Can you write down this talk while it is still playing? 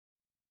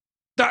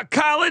The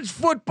college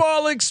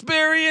football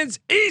experience,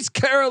 East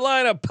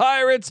Carolina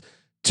Pirates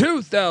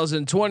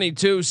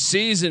 2022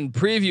 season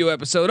preview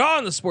episode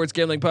on the Sports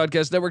Gambling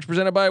Podcast Network,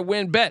 presented by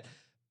WynnBET.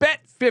 Bet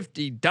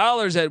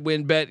 $50 at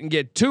WynnBET and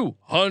get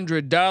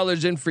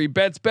 $200 in free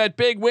bets. Bet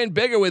big, win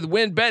bigger with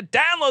WynnBET.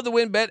 Download the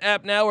WynnBET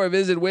app now or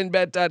visit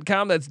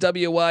wynnbet.com. That's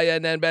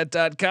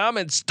WYNNBet.com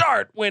and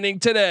start winning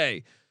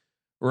today.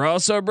 We're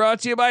also brought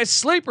to you by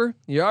Sleeper.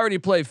 You already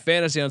play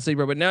fantasy on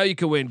Sleeper, but now you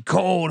can win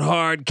cold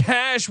hard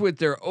cash with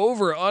their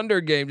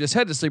over/under game. Just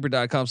head to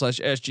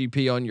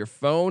sleeper.com/SGP on your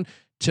phone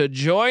to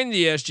join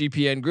the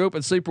SGPN group,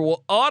 and Sleeper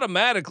will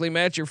automatically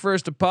match your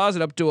first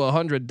deposit up to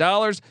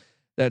 $100.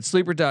 That's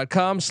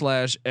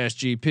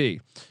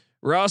sleeper.com/SGP.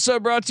 We're also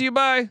brought to you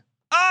by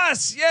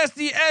us. Yes,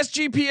 the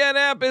SGPN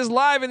app is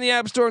live in the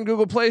App Store and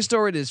Google Play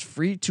Store. It is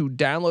free to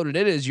download, and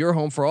it is your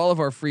home for all of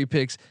our free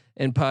picks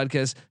and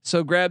podcasts.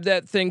 So grab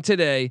that thing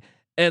today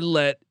and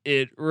let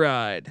it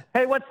ride.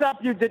 Hey, what's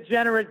up, you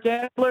degenerate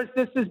gamblers?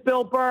 This is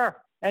Bill Burr,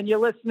 and you're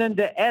listening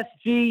to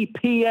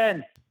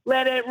SGPN.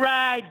 Let it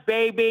ride,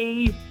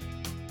 baby.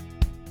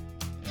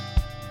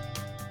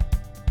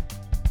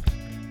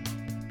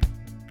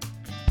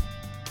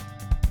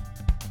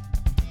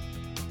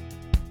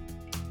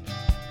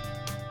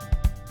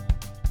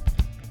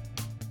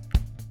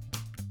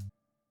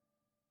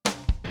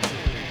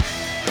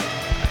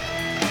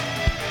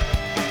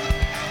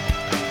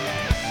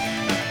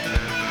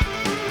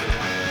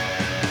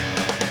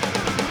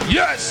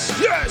 Yes.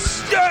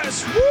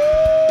 Woo!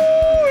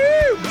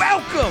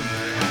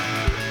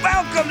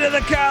 Welcome to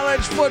the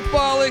college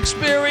football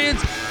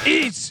experience,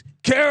 East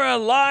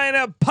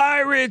Carolina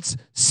Pirates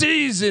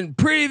season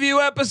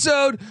preview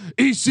episode.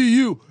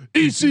 ECU.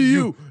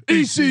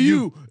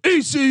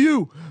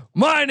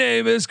 My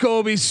name is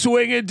Colby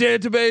Swinging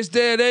Database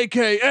Dan,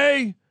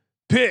 aka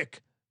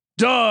Pick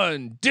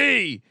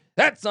Dundee.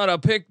 That's not a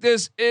pick.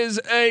 This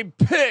is a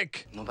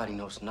pick. Nobody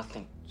knows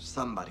nothing.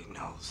 Somebody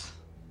knows.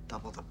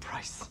 Double the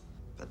price,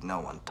 but no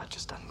one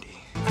touches Dundee.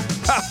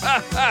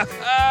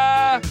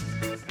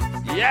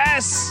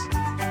 Yes,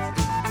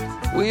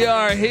 we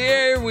are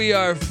here. We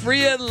are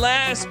free at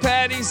last,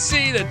 Patty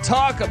C, to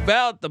talk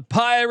about the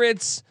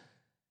Pirates.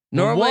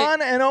 Normally, the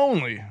one and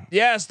only.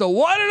 Yes, the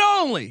one and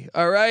only.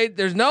 All right.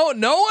 There's no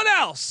one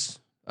else.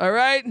 All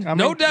right.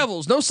 No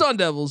Devils, no Sun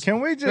Devils.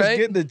 Can we just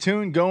get the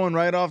tune going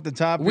right off the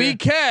top? We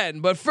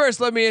can, but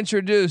first let me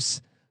introduce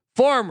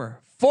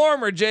former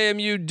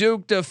JMU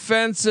Duke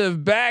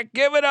defensive back.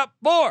 Give it up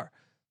for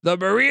the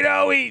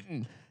burrito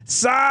eating,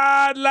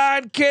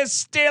 sideline kiss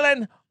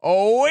stealing,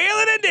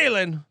 wheeling and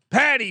dealing,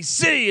 Patty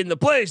C in the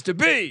place to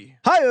be.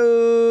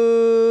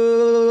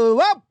 Hi-oh.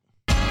 Up.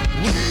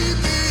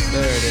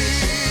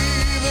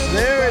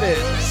 There it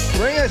is.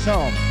 Bring us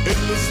home.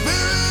 In the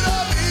spirit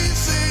of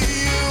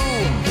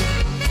ECU,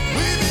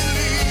 we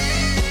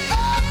believe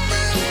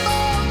every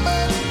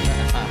moment.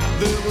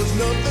 There was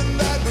nothing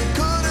that we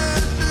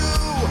couldn't do.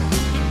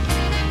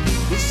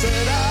 We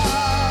set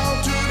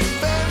out to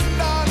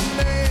defend our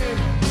name,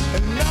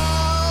 and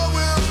now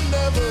we'll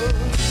never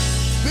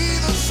be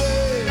the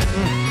same.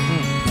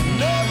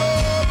 Never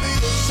be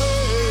the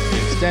same. The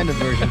extended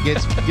version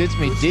gets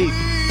me deep.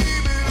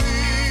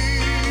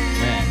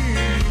 Man,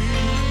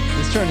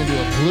 this turned into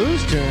a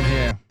blues tune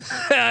here.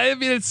 I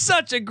mean, it's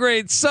such a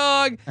great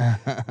song.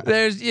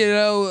 There's,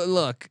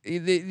 look,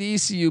 the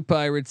ECU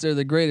Pirates are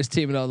the greatest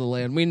team in all the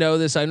land. We know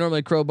this. I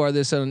normally crowbar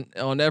this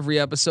on every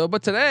episode,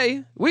 but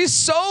today we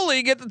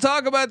solely get to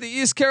talk about the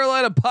East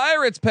Carolina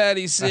Pirates,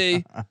 Patty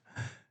C.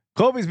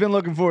 Colby's been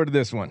looking forward to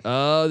this one.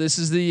 Oh, this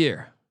is the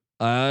year.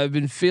 I've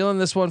been feeling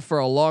this one for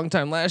a long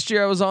time. Last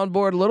year I was on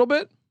board a little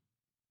bit,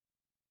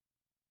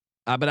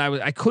 but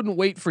I couldn't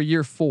wait for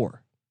year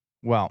 4.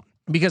 Well,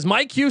 because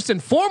Mike Houston,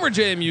 former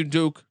JMU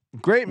Duke,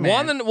 great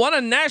man, won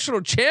a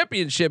national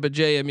championship at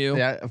JMU.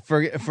 Yeah,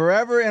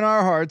 forever in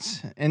our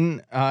hearts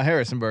in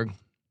Harrisonburg.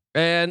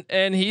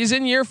 And he's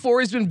in year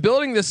 4. He's been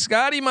building the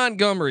Scotty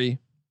Montgomery.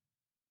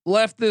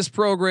 Left this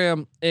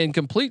program in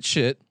complete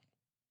shit.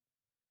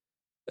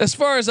 As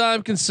far as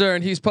I'm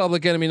concerned, he's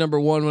public enemy number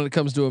 1 when it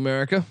comes to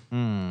America.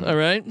 All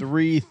right,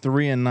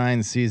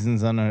 3-9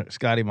 seasons under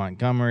Scotty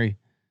Montgomery,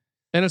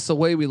 and it's the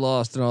way we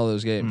lost in all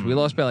those games. We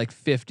lost by like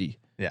 50.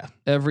 Yeah,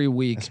 every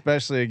week,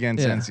 especially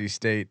against NC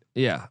State.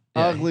 Yeah,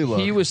 ugly look.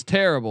 He was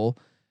terrible,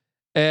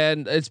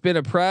 and it's been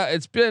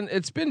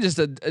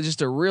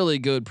just a really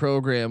good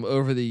program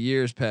over the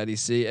years, Patty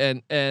C.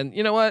 And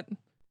you know what?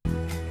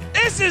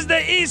 This is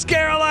the East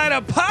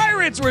Carolina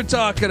Pirates we're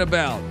talking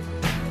about.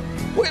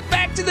 We're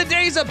back to the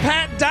days of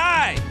Pat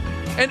Dye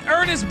and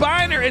Ernest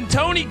Biner and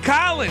Tony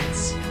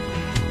Collins.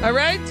 All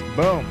right,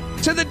 boom.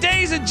 To the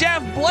days of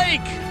Jeff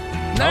Blake,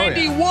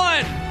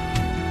 91.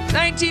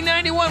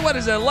 1991, what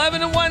is it?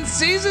 11-1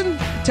 season?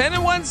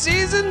 10-1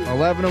 season?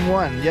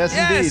 11-1. Yes,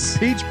 indeed.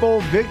 Peach Bowl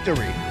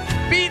victory.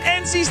 Beat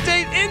NC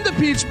State in the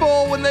Peach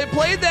Bowl when they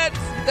played that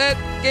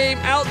game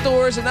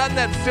outdoors and not in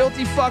that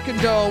filthy fucking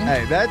dome.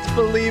 Hey, that's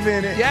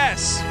believing it.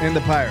 Yes. In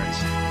the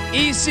Pirates.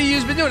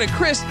 ECU's been doing it.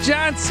 Chris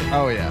Johnson.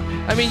 Oh yeah.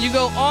 I mean, you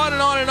go on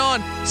and on and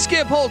on.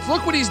 Skip Holtz,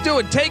 look what he's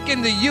doing,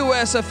 taking the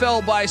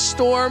USFL by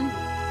storm.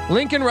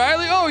 Lincoln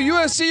Riley, oh,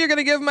 USC, you're going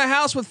to give him a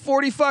house with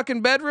 40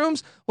 fucking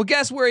bedrooms? Well,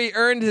 guess where he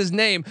earned his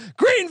name?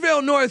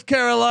 Greenville, North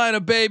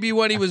Carolina, baby,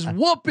 when he was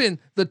whooping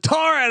the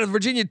tar out of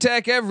Virginia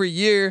Tech every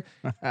year.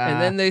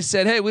 And then they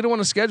said, hey, we don't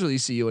want to schedule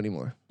ECU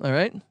anymore. All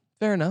right,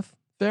 fair enough.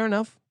 Fair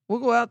enough. We'll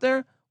go out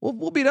there.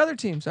 We'll beat other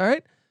teams. All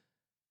right.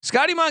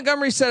 Scotty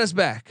Montgomery set us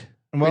back.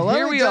 Well, But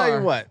here let me we tell are.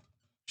 you what.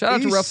 Shout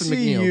out to Ruffin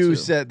McNeil ECU too.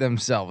 set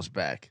themselves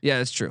back. Yeah,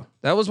 it's true.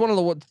 That was one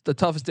of the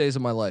toughest days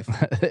of my life.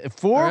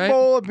 4 All right.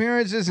 bowl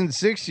appearances in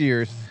 6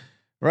 years,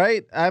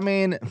 right? I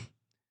mean,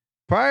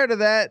 prior to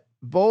that,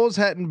 bowls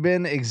hadn't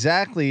been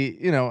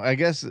exactly, I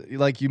guess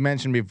like you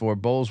mentioned before,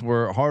 bowls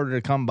were harder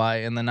to come by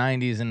in the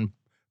 90s and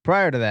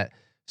prior to that.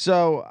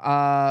 So,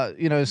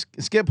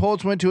 Skip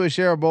Holtz went to a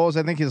share of bowls.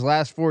 I think his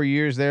last 4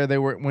 years there, they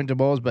went to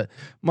bowls, but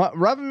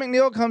Ruffin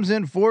McNeil comes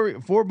in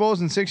four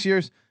bowls in 6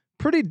 years.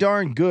 Pretty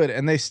darn good,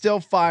 and they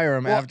still fire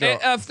him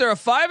after a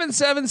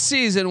 5-7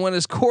 season when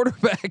his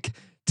quarterback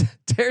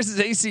tears his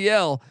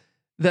ACL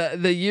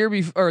the year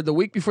before or the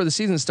week before the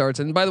season starts.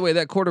 And by the way,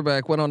 that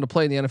quarterback went on to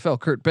play in the NFL,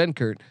 Kurt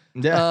Benkert.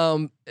 Yeah.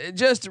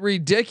 Just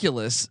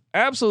ridiculous,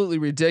 absolutely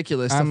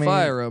ridiculous to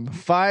fire him.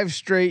 5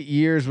 straight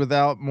years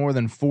without more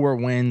than 4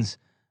 wins.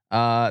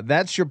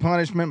 That's your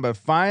punishment. But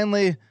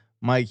finally,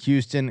 Mike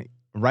Houston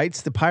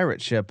rights the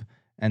pirate ship.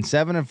 And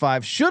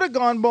 7-5 should have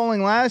gone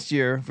bowling last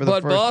year for the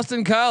but first.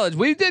 Boston College,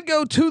 we did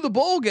go to the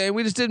bowl game.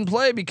 We just didn't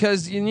play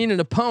because you need an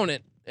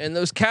opponent, and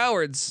those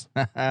cowards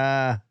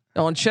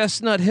on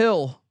Chestnut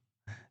Hill.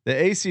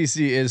 The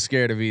ACC is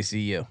scared of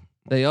ECU.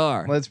 They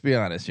are. Let's be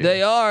honest here.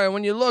 They are. And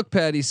when you look,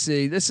 Patty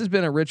C, this has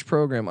been a rich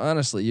program.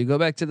 Honestly, you go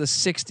back to the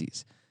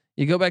 '60s.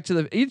 You go back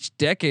to each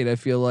decade. I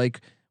feel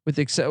like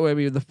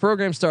the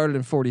program started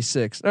in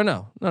 '46.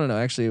 No.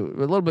 Actually, a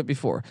little bit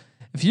before.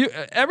 If you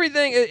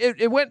everything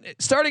it went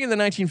starting in the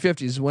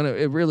 1950s when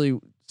it really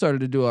started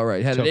to do all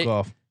right. Took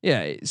off.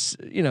 Yeah,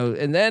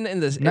 and then in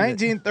the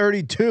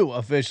 1932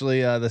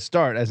 officially the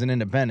start as an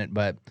independent,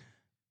 but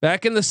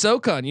back in the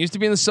SoCon, used to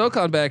be in the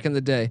SoCon back in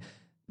the day.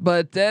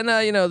 But then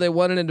they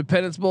won an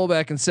Independence Bowl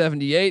back in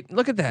 '78.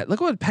 Look at that.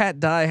 Look what Pat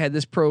Dye had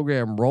this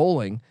program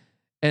rolling.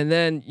 And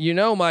then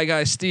my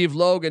guy Steve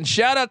Logan.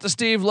 Shout out to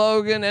Steve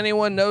Logan.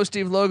 Anyone know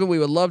Steve Logan? We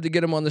would love to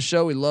get him on the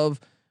show. We love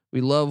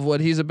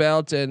what he's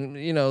about. And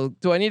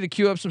do I need to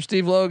cue up some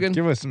Steve Logan?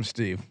 Give us some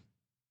Steve.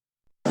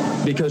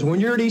 Because when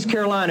you're at East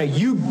Carolina,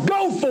 you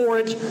go for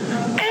it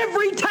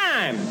every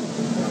time.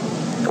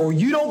 Or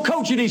you don't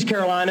coach at East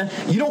Carolina.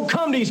 You don't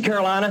come to East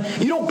Carolina.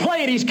 You don't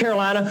play at East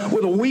Carolina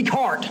with a weak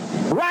heart.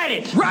 Write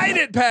it. Write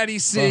it, Patty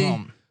C.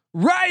 Boom.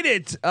 Write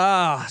it.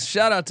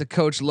 Shout out to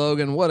Coach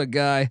Logan. What a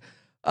guy.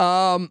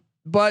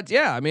 But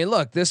yeah, I mean,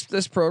 look,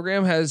 this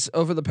program has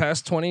over the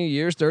past 20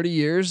 years, 30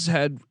 years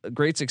had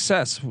great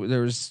success.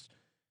 There's,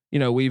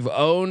 we've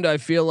owned, I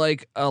feel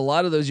like a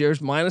lot of those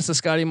years, minus the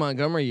Scotty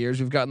Montgomery years,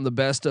 we've gotten the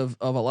best of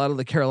a lot of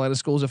the Carolina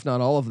schools, if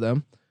not all of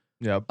them.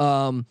 Yep.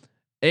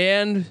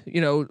 And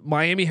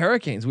Miami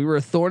Hurricanes, we were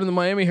a thorn in the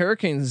Miami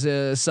Hurricanes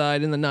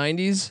side in the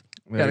 90s.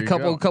 Got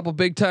a couple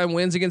big time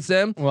wins against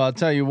them. Well, I'll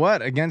tell you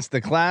what, against the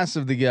class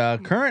of the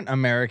current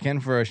American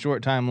for a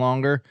short time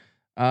longer,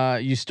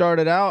 you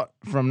started out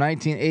from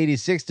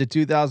 1986 to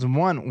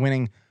 2001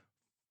 winning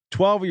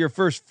 12 of your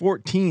first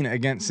 14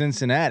 against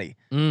Cincinnati.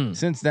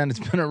 Since then, it's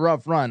been a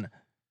rough run.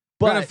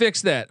 We're gonna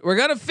fix that. We're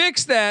gonna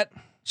fix that.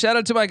 Shout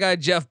out to my guy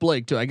Jeff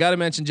Blake too. I got to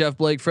mention Jeff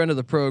Blake, friend of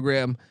the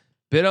program,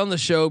 been on the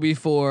show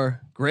before.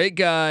 Great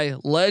guy,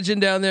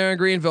 legend down there in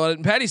Greenville.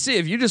 And Patty C,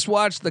 if you just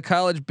watched the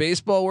College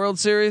Baseball World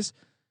Series,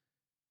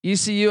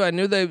 ECU, I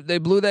knew they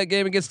blew that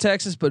game against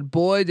Texas, but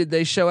boy, did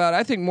they show out.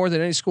 I think more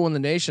than any school in the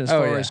nation as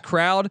far as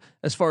crowd,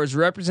 as far as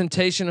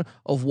representation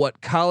of what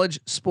college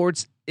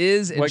sports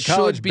is and what should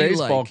college be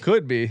baseball like.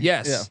 could be.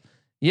 Yes. Yeah.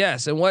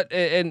 Yes.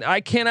 And I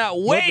cannot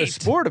wait. What the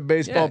sport of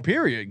baseball, Yeah.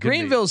 period. could be.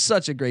 Greenville's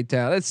such a great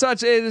town.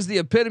 It is the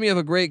epitome of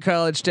a great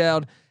college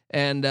town.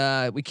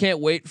 And we can't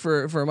wait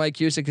for Mike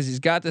Houston because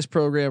he's got this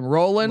program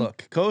rolling.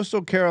 Look,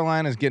 Coastal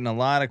Carolina's getting a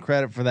lot of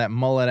credit for that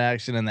mullet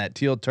action and that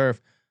teal turf.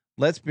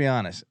 Let's be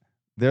honest.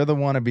 They're the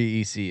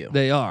wannabe ECU.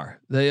 They are.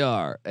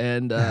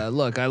 And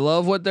look, I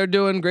love what they're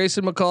doing.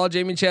 Grayson McCall,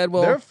 Jamie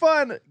Chadwell. They're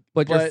fun.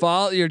 but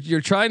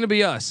you're trying to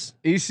be us.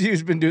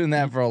 ECU's been doing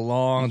that for a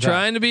long time.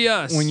 Trying to be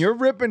us. When you're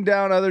ripping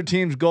down other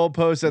teams'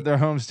 goalposts at their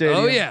home stadium.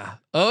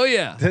 Oh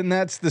yeah. Then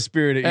that's the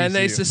spirit of ECU. And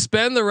they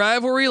suspend the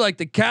rivalry like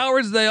the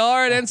cowards they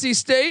are at NC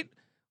State.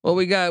 Well,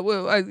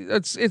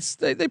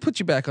 they put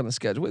you back on the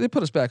schedule. They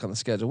put us back on the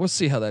schedule. We'll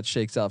see how that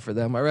shakes out for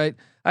them. All right.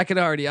 I'm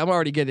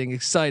already getting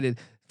excited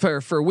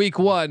for week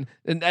 1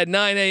 and at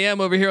 9 a.m.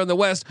 over here on the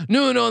West,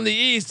 noon on the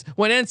East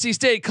when NC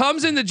State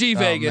comes into G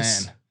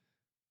Vegas. Man.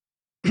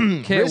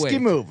 Can't Risky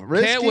wait.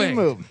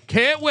 move.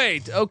 Can't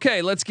wait.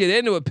 Okay, let's get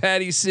into it.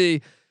 Patty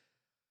C.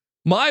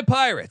 My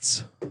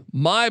Pirates.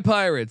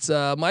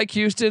 Mike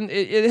Houston.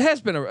 It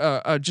has been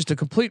just a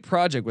complete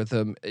project with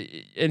him,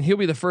 and he'll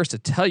be the first to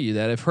tell you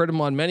that. I've heard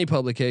him on many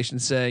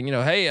publications saying,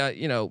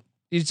 hey,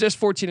 He's just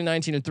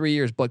 14-19 in 3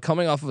 years, but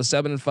coming off of a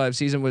 7-5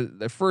 season with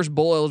their first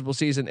bowl eligible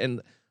season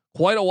in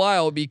quite a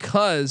while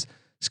because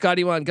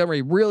Scotty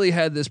Montgomery really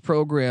had this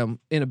program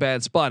in a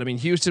bad spot. I mean,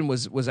 Houston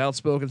was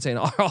outspoken saying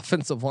our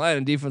offensive line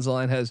and defensive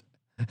line has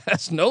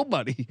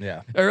nobody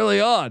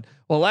early on.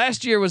 Well,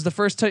 last year was the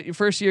first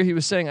year he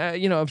was saying,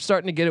 I'm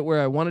starting to get it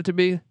where I want it to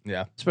be.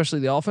 Yeah.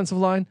 Especially the offensive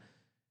line.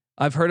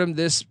 I've heard him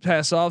this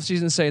past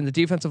offseason saying the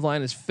defensive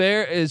line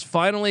is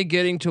finally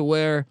getting to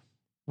where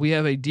we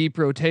have a deep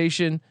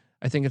rotation.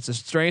 I think it's a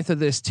strength of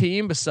this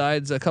team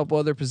besides a couple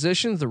other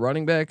positions, the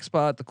running back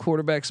spot, the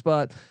quarterback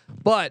spot.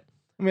 But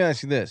let me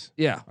ask you this.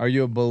 Yeah. Are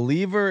you a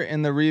believer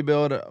in the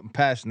rebuild,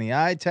 passing the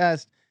eye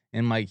test,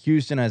 and Mike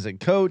Houston as a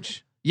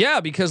coach? Yeah,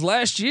 because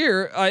last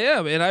year I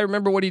am, and I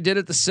remember what he did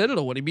at the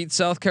Citadel when he beat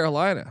South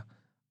Carolina.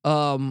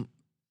 Ryan,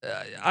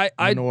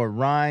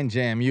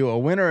 JMU, a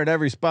winner at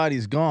every spot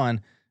he's gone,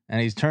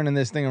 and he's turning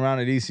this thing around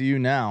at ECU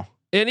now.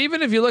 And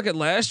even if you look at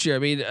last year, I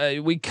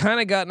mean, we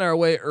kind of got in our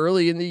way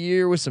early in the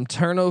year with some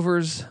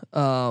turnovers.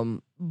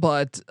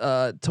 But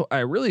I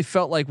really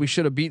felt like we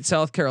should have beat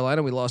South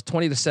Carolina. We lost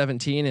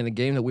 20-17 in a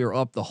game that we were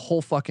up the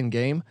whole fucking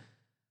game.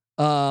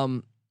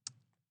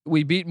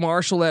 We beat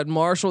Marshall at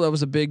Marshall. That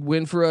was a big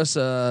win for us.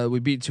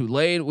 We beat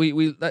Tulane.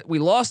 We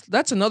lost.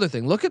 That's another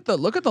thing. Look at the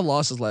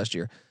losses last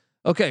year.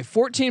 Okay,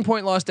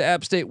 14-point loss to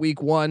App State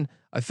week 1.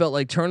 I felt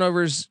like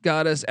turnovers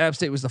got us. App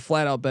State was the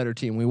flat out better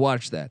team. We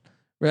watched that.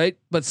 Right,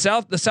 but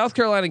the South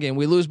Carolina game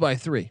we lose by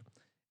 3.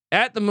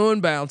 At the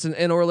Moon Bounce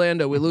in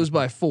Orlando we lose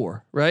by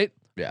 4. Right,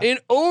 yeah. In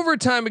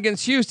overtime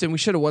against Houston we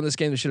should have won this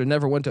game. We should have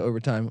never went to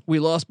overtime. We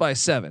lost by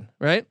 7.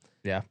 Right,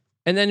 yeah.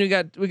 And then we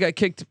got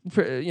kicked,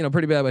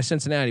 pretty bad by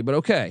Cincinnati. But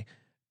okay,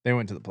 they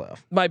went to the playoff.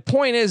 My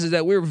point is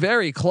that we're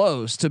very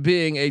close to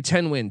being a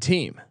 10-win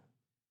team.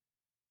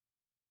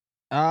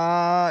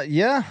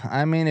 Yeah.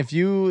 I mean,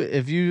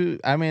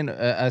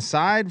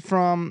 aside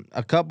from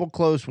a couple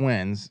close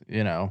wins,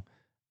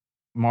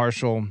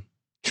 Marshall,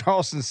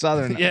 Charleston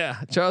Southern,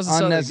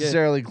 Charleston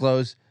unnecessarily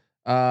close.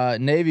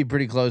 Navy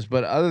pretty close,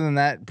 but other than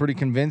that, pretty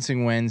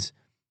convincing wins.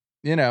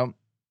 A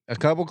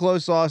couple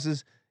close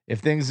losses. If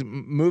things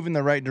move in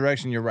the right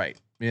direction, you're right.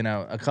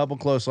 A couple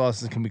close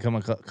losses can become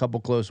a couple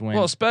close wins.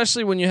 Well,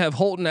 especially when you have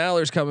Holton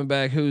Allers coming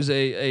back, who's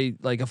a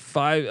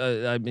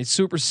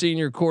super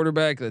senior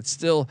quarterback that's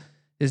still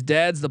his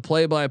dad's the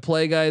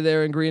play-by-play guy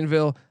there in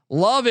Greenville.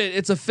 Love it.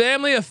 It's a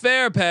family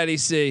affair, Patty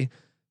C.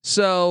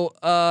 So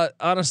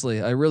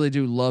honestly, I really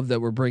do love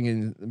that we're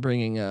bringing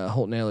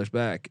Holton Allers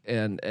back,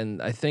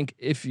 and I think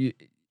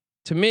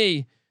to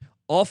me,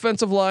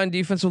 offensive line,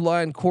 defensive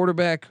line,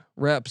 quarterback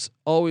reps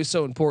always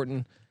so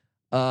important,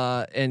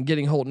 and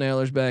getting Holton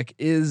Allers back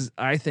is,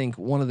 I think,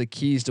 one of the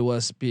keys to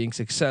us being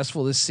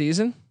successful this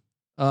season.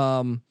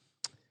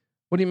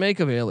 What do you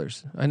make of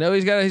Allers? I know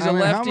he's a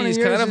lefty. He's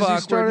kind of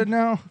awkward. Started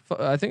now?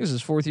 I think this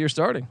is his 4th year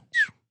starting.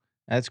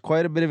 That's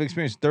quite a bit of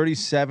experience.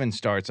 37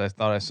 starts. I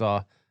thought I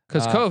saw.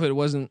 Because COVID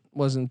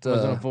wasn't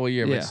a full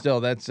year, yeah. but still,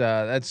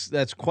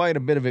 that's quite a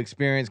bit of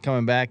experience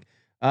coming back.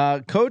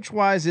 Coach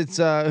wise, it's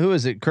who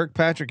is it?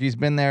 Kirkpatrick. He's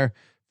been there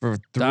for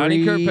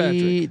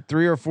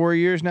 3 or 4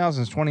 years now,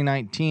 since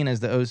 2019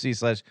 as the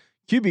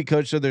OC/QB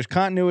coach. So there's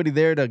continuity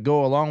there to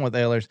go along with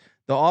Allers.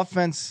 The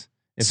offense,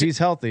 if he's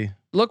healthy.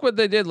 Look what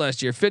they did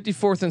last year: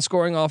 54th in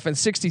scoring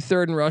offense,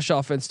 63rd in rush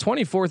offense,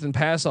 24th in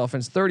pass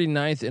offense,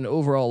 39th in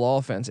overall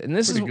offense. And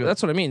that's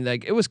what I mean.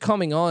 Like, it was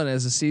coming on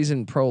as the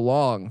season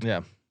prolonged.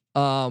 Yeah.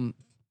 I'm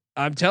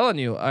telling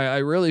you, I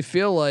really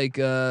feel like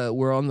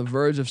we're on the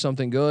verge of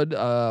something good.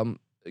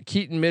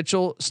 Keaton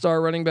Mitchell,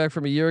 star running back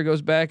from a year ago,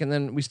 is back, and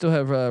then we still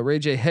have Ray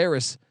J.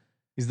 Harris.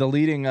 He's the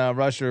leading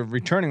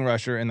returning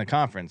rusher in the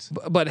conference.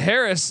 But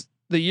Harris,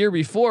 the year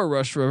before,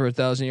 rushed for over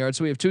 1,000 yards,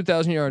 so we have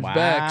 2,000 yards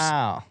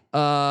backs.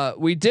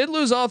 We did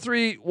lose all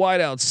 3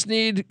 wideouts.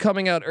 Snead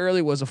coming out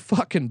early was a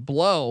fucking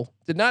blow.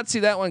 Did not see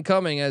that one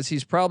coming, as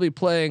he's probably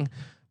playing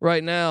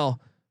right now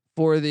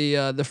for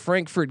the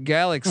Frankfurt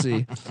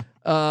Galaxy.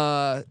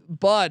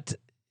 But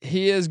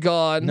he is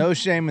gone. No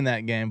shame in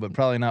that game, but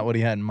probably not what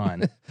he had in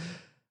mind.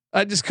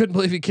 I just couldn't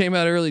believe he came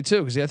out early too,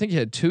 because I think he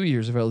had 2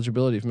 years of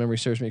eligibility, if memory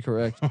serves me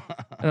correct.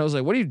 And I was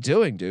like, "What are you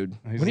doing, dude?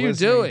 What are you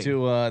doing?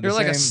 You're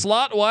like a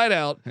slot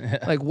wideout.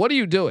 Like, what are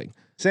you doing?"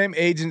 Same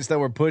agents that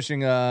were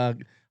pushing high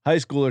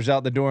schoolers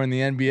out the door in the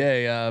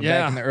NBA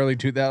back in the early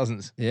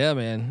 2000s. Yeah,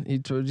 man. He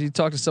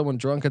talked to someone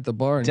drunk at the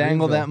bar and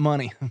dangle that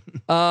money.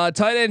 Tight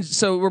end.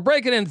 So we're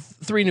breaking in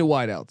 3 new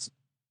wideouts.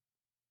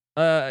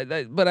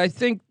 But I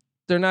think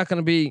they're not going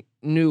to be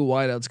new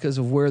wideouts because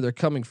of where they're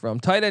coming from.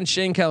 Tight end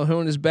Shane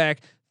Calhoun is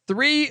back.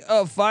 3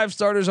 of 5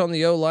 starters on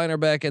the O-line are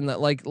back, and that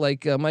like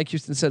Mike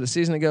Houston said a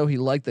season ago, he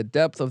liked the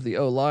depth of the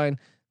O-line.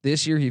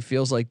 This year he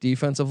feels like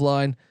defensive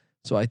line.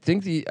 So I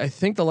think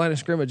the line of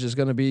scrimmage is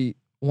going to be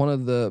one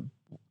of the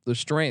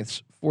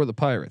strengths for the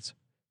Pirates.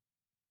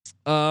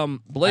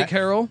 Blake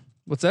Harrell,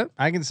 what's that?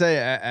 I can say,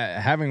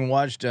 having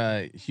watched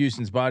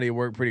Houston's body of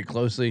work pretty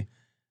closely,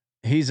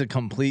 he's a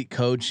complete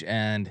coach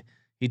and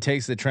he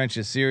takes the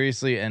trenches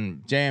seriously.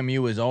 And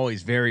JMU is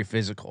always very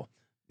physical.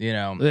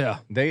 Yeah.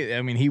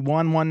 He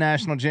won one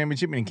national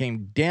championship and he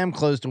came damn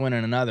close to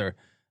winning another.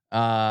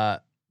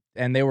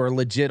 And they were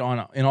legit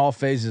in all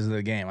phases of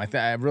the game.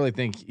 I really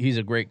think he's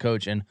a great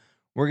coach, and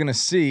we're gonna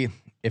see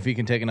if he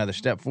can take another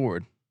step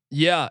forward.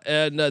 Yeah,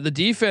 and the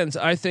defense,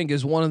 I think,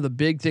 is one of the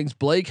big things.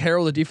 Blake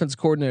Harrell, the defense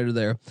coordinator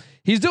there,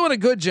 he's doing a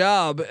good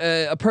job.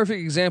 A perfect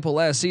example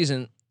last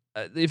season.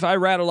 If I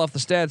rattle off the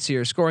stats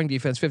here, scoring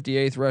defense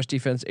 58th, rush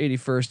defense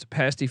 81st,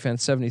 pass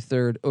defense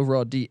 73rd,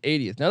 overall D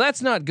 80th. Now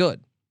that's not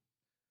good,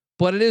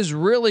 but it is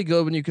really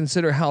good when you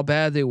consider how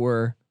bad they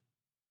were.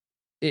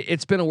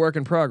 It's been a work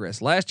in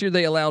progress. Last year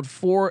they allowed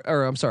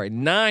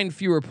 9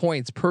 fewer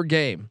points per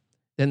game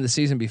than the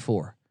season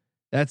before.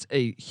 That's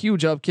a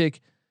huge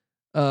upkick.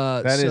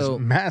 That is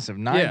massive.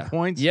 9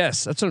 points.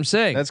 Yes, that's what I'm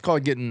saying. That's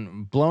called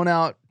getting blown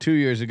out 2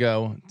 years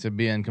ago to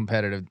being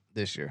competitive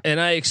this year.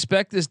 And I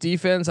expect this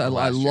defense. I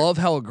love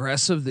how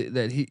aggressive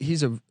that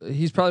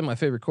he's probably my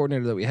favorite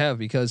coordinator that we have,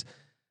 because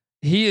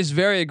he is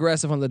very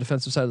aggressive on the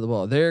defensive side of the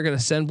ball. They're going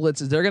to send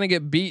blitzes. They're going to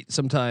get beat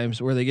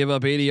sometimes where they give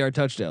up 80-yard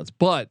touchdowns,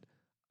 but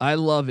I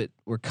love it.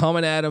 We're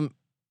coming at them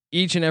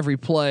each and every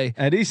play.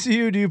 At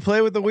ECU, do you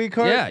play with the weak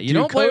card? Yeah, you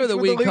don't play with a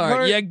weak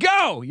card. You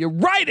go. You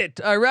write it.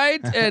 All right.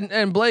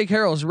 and Blake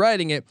Harrell's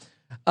writing it.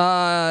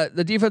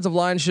 The defensive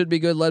line should be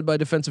good, led by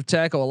defensive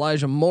tackle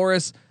Elijah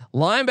Morris.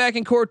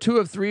 Linebacking core, 2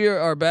 of 3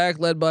 are back,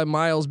 led by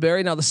Miles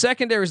Berry. Now the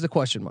secondary is the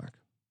question mark.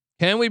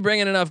 Can we bring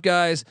in enough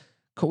guys?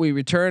 Could we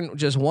return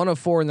just 1 of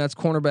 4, and that's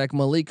cornerback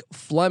Malik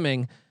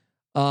Fleming.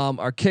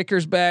 Our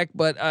kicker's back,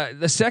 but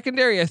the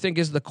secondary, I think,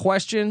 is the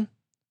question.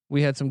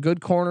 We had some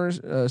good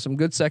corners, some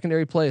good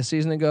secondary play a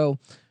season ago,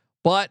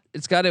 but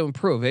it's got to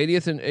improve.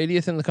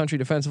 80th in the country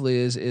defensively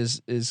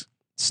is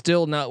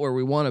still not where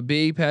we want to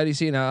be, Patty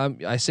C. Now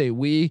I say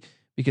we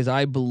because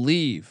I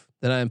believe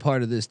that I am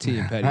part of this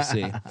team, Patty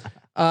C.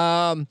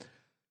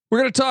 We're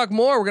going to talk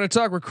more. We're going to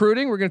talk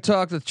recruiting. We're going to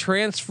talk the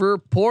transfer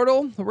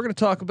portal. We're going to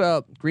talk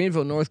about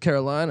Greenville, North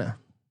Carolina,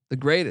 the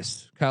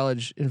greatest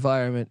college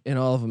environment in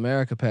all of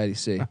America, Patty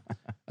C.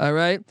 All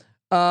right.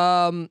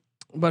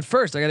 But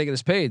first, I got to get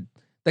us paid.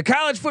 The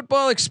College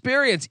Football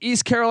Experience,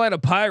 East Carolina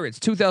Pirates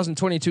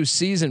 2022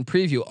 season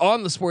preview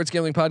on the Sports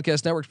Gambling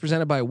Podcast Network,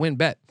 presented by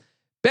WynnBET.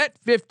 Bet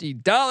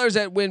 $50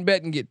 at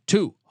WynnBET and get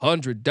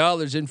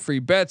 $200 in free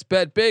bets.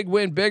 Bet big,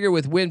 win bigger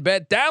with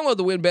WynnBET. Download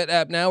the WynnBET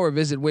app now or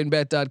visit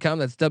wynnbet.com.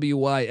 That's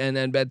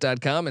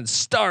WYNNBet.com and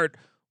start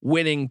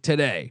winning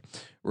today.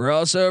 We're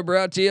also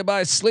brought to you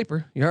by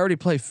Sleeper. You already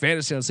play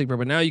fantasy on Sleeper,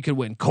 but now you can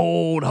win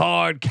cold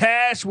hard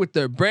cash with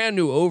their brand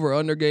new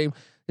over/under game.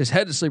 Just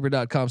head to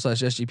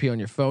sleeper.com/SGP on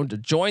your phone to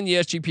join the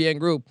SGPN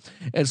group,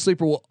 and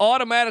Sleeper will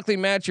automatically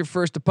match your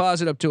first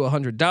deposit up to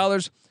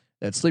 $100.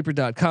 That's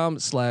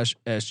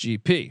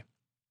sleeper.com/SGP.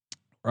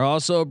 We're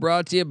also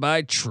brought to you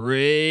by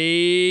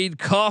Trade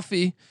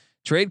Coffee.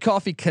 Trade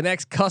Coffee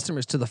connects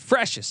customers to the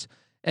freshest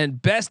and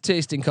best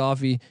tasting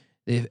coffee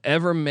they've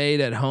ever made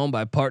at home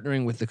by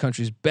partnering with the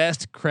country's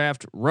best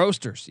craft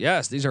roasters.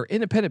 Yes, these are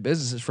independent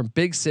businesses from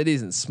big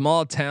cities and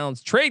small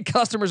towns. Trade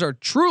customers are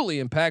truly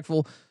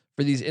impactful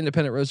for these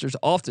independent roasters,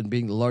 often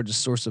being the largest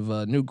source of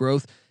new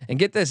growth. And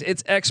get this,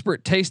 it's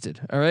expert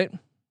tasted. All right.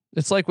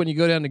 It's like when you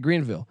go down to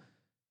Greenville.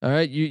 All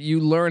right.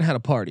 You learn how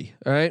to party.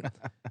 All right.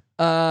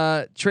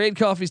 Trade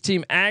Coffee's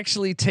team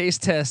actually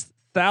taste test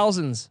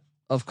thousands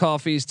of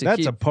coffees to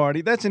That's a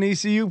party. That's an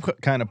ECU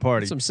kind of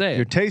party. That's what I'm saying.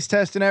 You're taste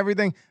testing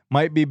everything.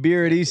 Might be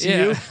beer at ECU.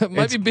 Yeah.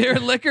 Might be beer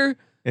and liquor.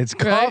 It's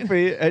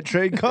coffee at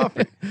Trade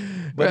Coffee,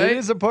 but Right? it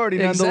is a party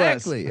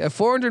nonetheless. Exactly.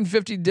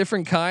 450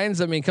 different kinds.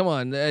 I mean, come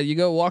on. You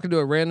go walk into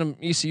a random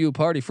ECU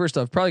party. First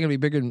off, probably gonna be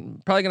bigger.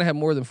 Probably gonna have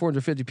more than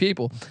 450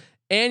 people,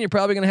 and you're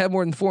probably gonna have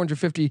more than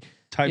 450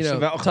 Types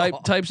of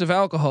alcohol. types of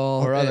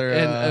alcohol Or other,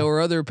 or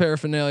other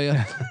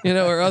paraphernalia,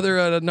 or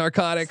other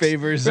narcotics.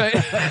 Favors. Right?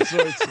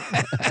 Sorts.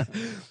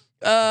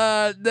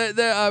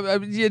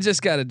 You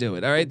just got to do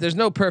it. All right. There's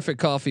no perfect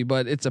coffee,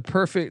 but there's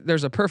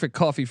a perfect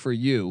coffee for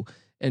you,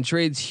 and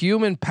Trade's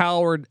human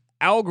powered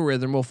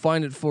algorithm will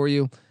find it for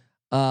you.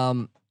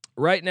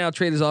 Right now,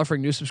 Trade is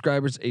offering new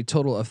subscribers a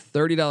total of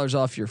 $30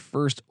 off your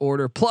first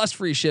order plus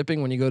free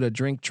shipping when you go to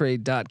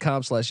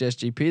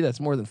drinktrade.com/SGP. That's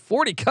more than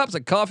 40 cups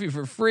of coffee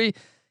for free.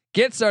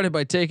 Get started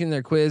by taking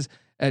their quiz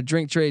at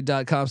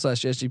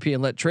drinktrade.com/SGP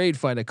and let Trade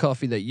find a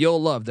coffee that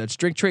you'll love. That's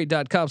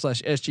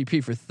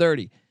drinktrade.com/SGP for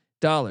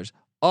 $30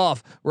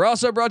 off. We're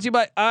also brought to you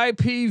by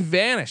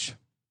IPVanish.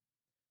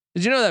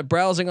 Did you know that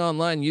browsing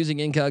online using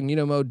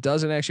incognito mode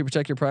doesn't actually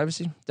protect your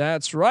privacy?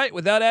 That's right.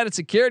 Without added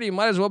security, you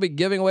might as well be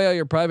giving away all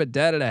your private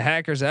data to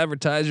hackers,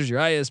 advertisers,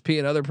 your ISP,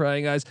 and other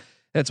prying eyes.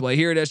 That's why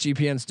here at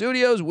SGPN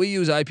Studios, we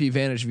use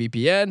IPVanish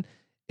VPN.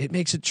 It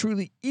makes it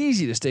truly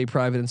easy to stay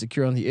private and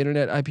secure on the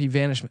internet.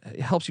 IPVanish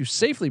helps you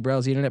safely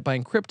browse the internet by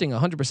encrypting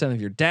 100% of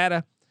your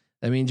data.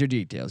 That means your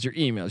details, your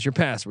emails, your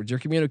passwords, your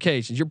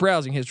communications, your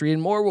browsing history,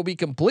 and more will be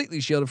completely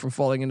shielded from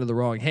falling into the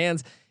wrong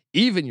hands.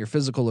 Even your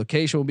physical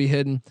location will be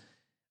hidden.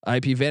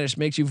 IPVanish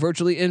makes you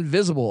virtually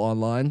invisible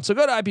online. So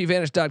go to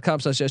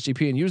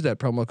IPVanish.com/SGP and use that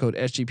promo code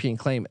SGP and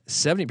claim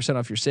 70%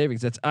 off your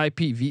savings. That's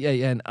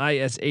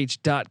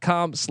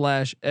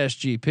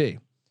IPVanish.com/SGP.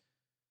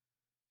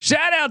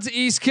 Shout out to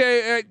East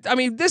K. I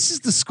mean, this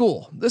is the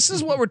school. This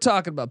is what we're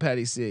talking about,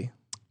 Patty C.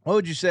 What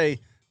would you say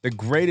the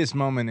greatest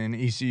moment in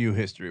ECU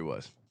history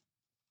was?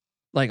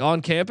 Like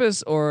on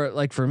campus, or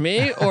like for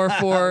me, or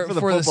for For the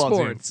the football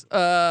sports.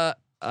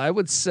 I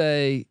would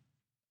say,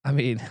 I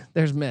mean,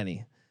 there's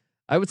many.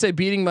 I would say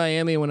beating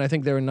Miami when I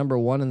think they were number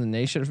 1 in the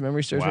nation, if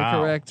memory serves me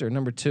Wow. correct, or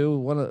number 2.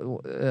 One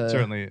of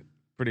Certainly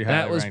pretty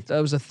high. that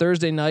was a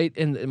Thursday night,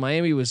 and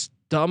Miami was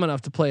dumb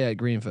enough to play at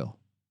Greenville.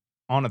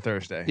 On a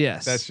Thursday.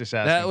 Yes, That's just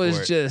asking that was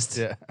for it. just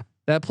Yeah.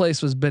 that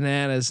place was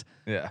bananas.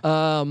 Yeah.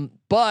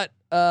 But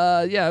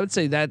I would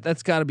say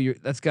that's got to be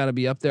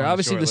up there. On the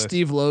Obviously, short the list.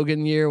 Steve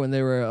Logan year when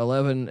they were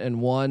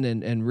 11-1,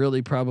 and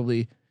really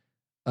probably,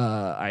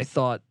 I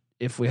thought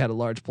if we had a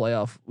large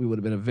playoff, we would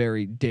have been a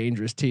very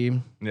dangerous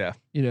team. Yeah.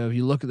 You know, if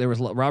you look, there was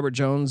Robert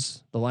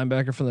Jones, the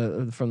linebacker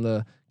from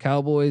the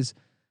Cowboys,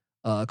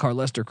 Carl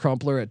Lester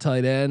Crumpler at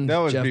tight end, That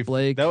was Jeff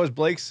Blake. That was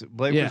Blake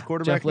was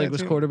quarterback. Jeff Blake in that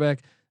was team? quarterback.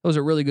 That was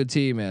a really good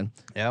team, man.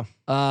 Yeah.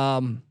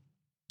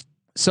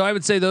 So I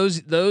would say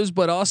those,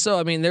 but also,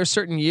 I mean, there's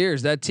certain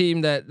years that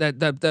team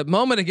that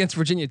moment against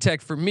Virginia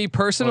Tech for me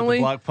personally,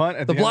 The block punt.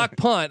 At the end? block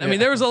punt. I mean, Yeah.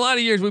 there was a lot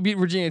of years we beat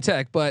Virginia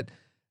Tech, but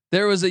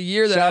there was a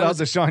year that Shout I out was,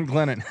 to Sean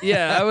Glennon.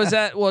 yeah, I was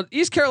at, well,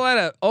 East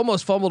Carolina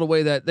almost fumbled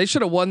away that they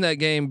should have won that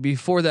game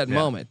before that Yeah.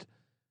 moment.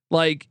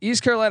 Like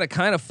East Carolina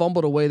kind of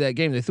fumbled away that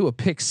game. They threw a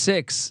pick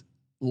 6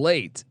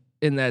 late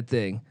in that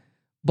thing,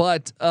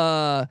 but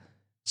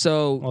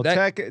so Well,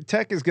 that,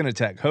 Tech is gonna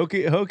Tech.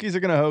 Hokies are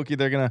gonna Hokie.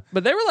 They're gonna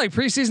but they were like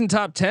preseason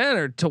top 10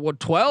 or to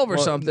 12 or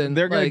well, something.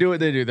 They're gonna Like, do what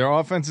they do. Their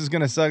offense is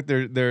gonna suck.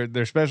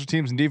 Their special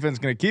teams and defense is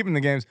gonna keep them in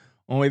the games.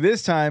 Only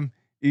this time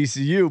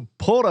ECU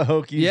pulled a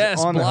Hokies. yes,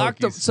 on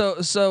blocked the them.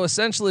 Hokies. So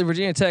essentially,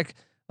 Virginia Tech,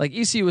 like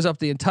ECU was up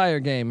the entire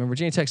game, and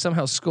Virginia Tech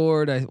somehow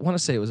scored. I want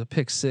to say it was a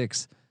pick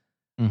 6,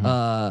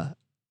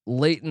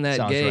 late in that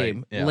Sounds right,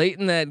 game. yeah. Late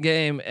in that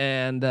game,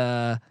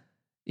 and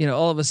you know,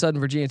 all of a sudden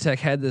Virginia Tech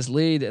had this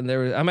lead, and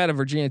I'm at a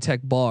Virginia Tech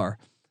bar,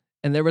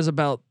 and there was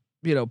about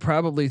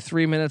probably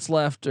 3 minutes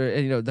left,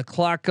 or the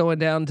clock going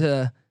down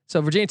to.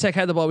 So Virginia Tech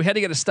had the ball. We had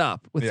to get a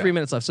stop with 3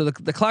 minutes left. So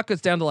the clock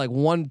gets down to like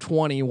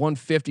 120,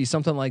 150,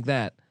 something like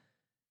that.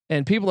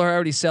 And people are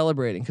already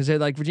celebrating because they're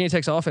like Virginia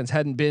Tech's offense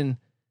hadn't been.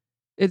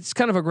 It's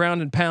kind of a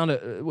ground and pound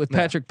with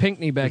Patrick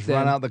Pinckney back Just then.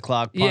 run out the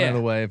clock, punt it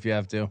away if you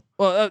have to.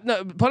 Well,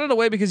 no, punt it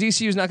away because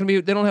ECU is not going to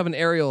be. They don't have an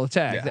aerial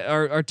attack. Yeah.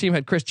 Our team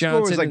had Chris Score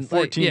Johnson. was like and,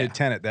 14 yeah. to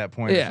 10 at that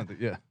point. Yeah. Or something.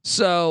 Yeah.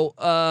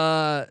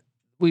 So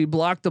we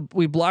blocked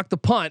the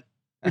punt,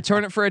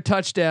 return it for a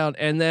touchdown,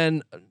 and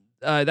then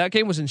that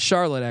game was in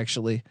Charlotte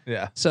actually.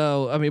 Yeah.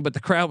 So I mean, but the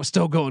crowd was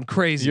still going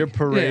crazy. You're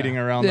parading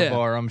around the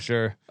bar, I'm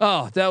sure.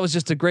 Oh, that was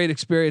just a great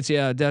experience.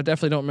 Yeah,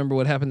 definitely don't remember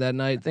what happened that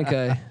night. Think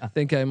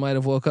I might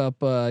have woke up,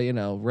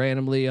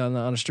 randomly on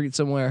a street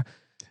somewhere.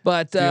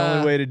 But The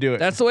only way to do it.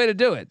 that's the way to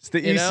do it. It's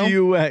the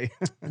ECU way.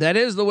 That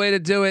is the way to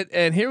do it.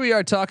 And here we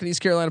are talking East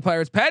Carolina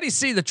Pirates. Patty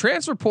C, the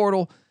transfer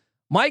portal.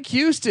 Mike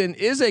Houston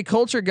is a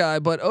culture guy,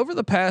 but over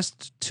the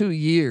past 2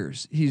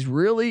 years, he's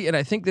really, and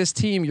I think this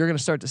team, you're going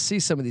to start to see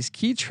some of these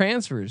key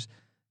transfers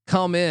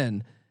come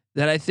in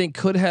that I think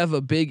could have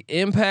a big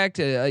impact.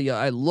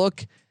 I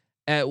look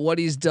at what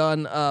he's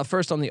done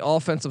first on the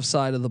offensive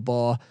side of the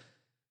ball.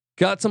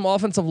 Got some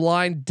offensive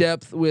line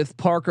depth with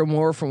Parker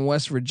Moore from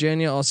West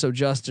Virginia, also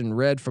Justin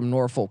Redd from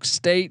Norfolk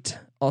State,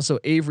 also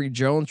Avery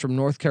Jones from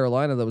North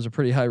Carolina. That was a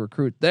pretty high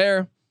recruit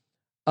there.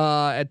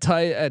 At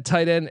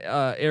tight end,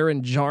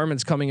 Aaron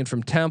Jarman's coming in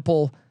from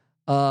Temple.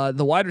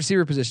 The wide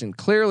receiver position,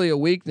 clearly a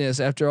weakness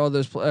after all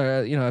those,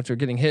 after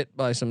getting hit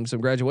by some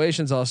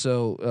graduations.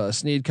 Also,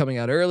 Snead coming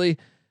out early.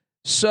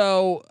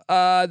 So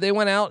they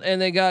went out and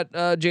they got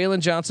Jalen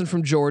Johnson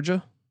from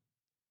Georgia.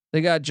 They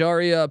got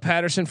Jari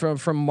Patterson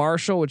from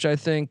Marshall, which I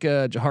think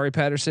Jahari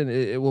Patterson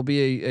it will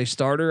be a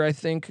starter. I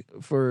think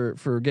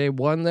for game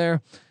 1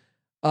 there.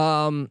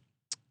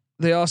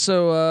 They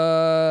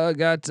also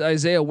got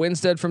Isaiah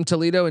Winstead from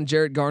Toledo and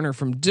Jarrett Garner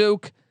from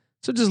Duke.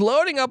 So just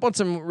loading up on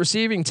some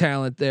receiving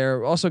talent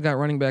there. Also got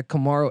running back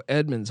Kamaro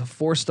Edmonds, a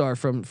 4-star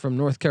from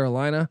North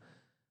Carolina.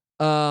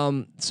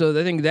 So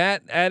I think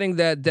that adding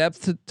that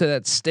depth to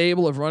that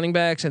stable of running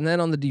backs, and then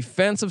on the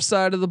defensive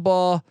side of the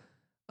ball,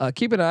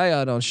 keep an eye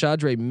out on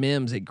Shadre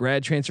Mims, a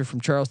grad transfer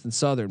from Charleston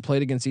Southern,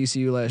 played against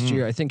ECU last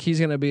year. I think he's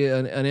going to be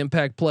an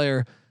impact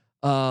player.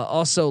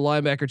 Also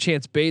linebacker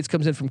Chance Bates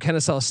comes in from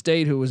Kennesaw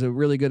State, who was a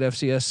really good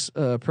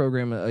FCS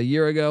program a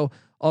year ago.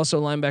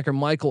 Also linebacker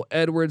Michael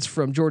Edwards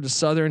from Georgia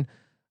Southern.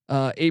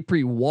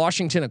 April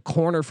Washington, a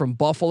corner from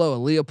Buffalo, a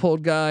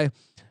Leopold guy.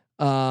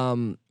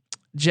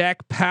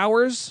 Jack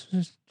Powers.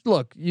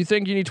 Look, you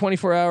think you need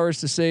 24 hours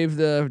to save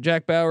the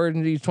Jack Bauer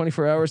needs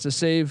 24 hours to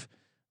save.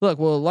 Look,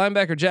 well,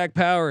 linebacker Jack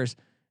Powers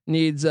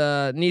needs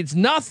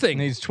nothing.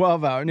 Needs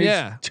 12 hours.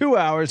 Needs 2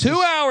 hours.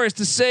 2 hours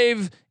to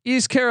save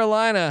East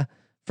Carolina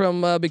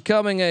from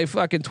becoming a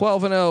fucking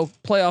 12-0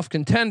 playoff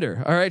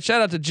contender. All right,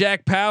 shout out to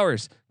Jack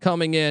Powers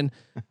coming in,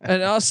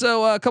 and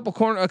also a couple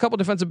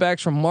defensive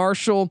backs from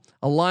Marshall,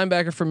 a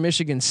linebacker from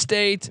Michigan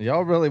State.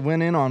 Y'all really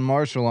went in on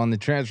Marshall on the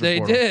transfer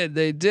portal.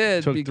 They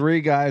did. Took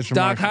 3 guys from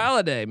Doc Marshall.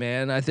 Holliday,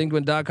 man. I think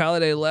when Doc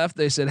Holliday left,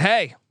 they said,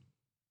 "Hey,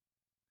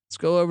 let's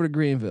go over to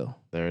Greenville.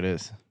 There it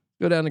is.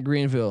 Go down to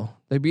Greenville."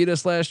 They beat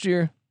us last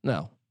year.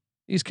 No,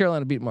 East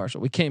Carolina beat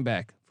Marshall. We came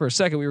back for a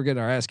second. We were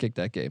getting our ass kicked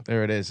that game.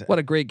 There it is. What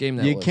a great game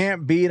that You was.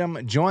 can't beat them,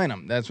 join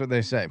them. That's what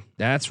they say.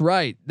 That's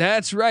right.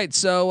 That's right.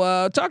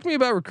 So talk to me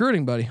about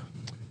recruiting, buddy.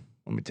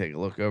 Let me take a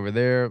look over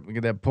there. We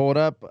get that pulled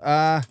up.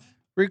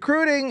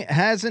 Recruiting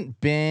hasn't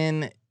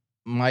been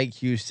Mike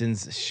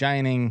Houston's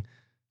shining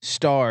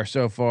star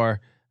so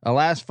far. The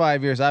last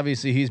 5 years,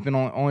 obviously, he's been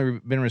only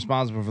been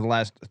responsible for the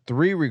last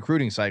 3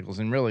 recruiting cycles,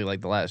 and really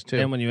like the last 2.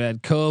 And when you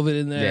had COVID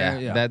in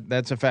there,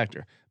 That's a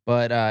factor.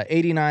 But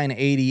 89,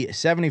 80,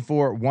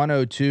 74,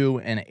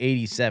 102, and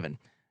 87.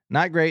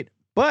 Not great,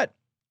 but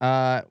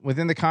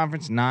within the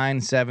conference, 9,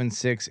 7,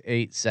 6,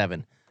 8,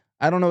 7.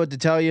 I don't know what to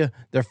tell you.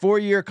 Their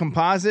 4-year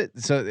composite,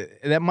 so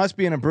that must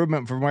be an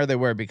improvement from where they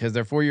were, because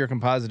their 4-year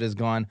composite has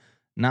gone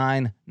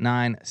 9,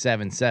 9,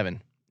 7,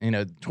 7.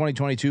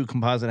 2022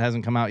 composite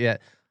hasn't come out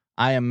yet.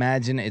 I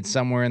imagine it's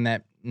somewhere in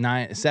that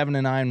 7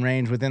 to 9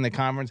 range within the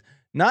conference.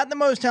 Not the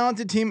most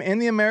talented team in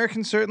the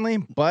American, certainly,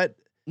 but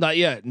not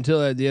yet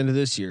until at the end of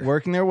this year.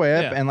 working their way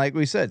up. Yeah. And like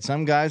we said,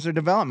 some guys are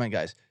development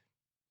guys.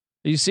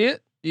 You see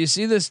it? You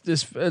see this?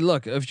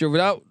 Look, if you're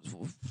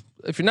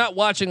not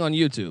watching on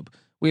YouTube,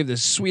 we have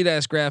this sweet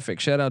ass graphic.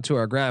 Shout out to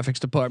our graphics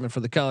department for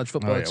the College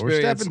Football We're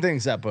Experience. stepping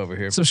things up over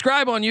here.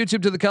 Subscribe on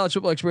YouTube to the College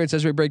Football Experience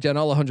as we break down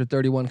all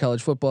 131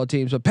 college football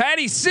teams. But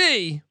Patty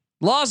C,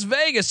 Las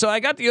Vegas. So I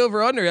got the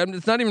over under.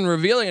 It's not even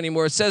revealing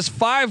anymore. It says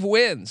 5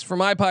 wins for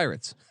my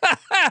Pirates.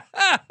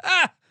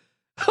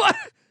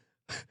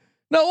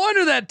 No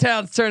wonder that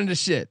town's turning to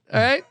shit.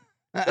 All right,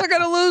 they're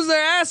gonna lose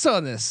their ass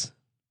on this.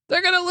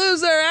 They're gonna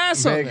lose their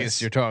ass on Vegas,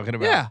 this. you're talking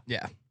about. Yeah.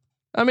 Yeah.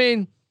 I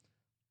mean,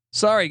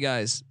 sorry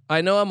guys.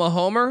 I know I'm a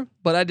homer,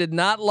 but I did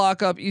not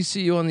lock up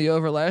ECU on the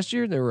over last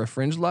year. They were a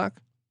fringe lock.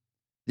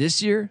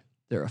 This year,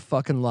 they're a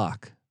fucking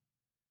lock.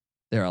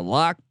 They're a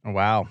lock.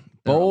 Wow.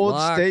 They're a Bold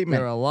lock, statement.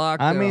 They're a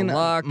lock. I they're mean, a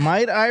lock.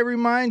 might I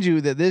remind you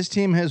that this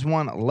team has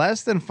won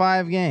less than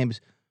 5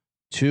 games.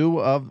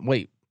 Let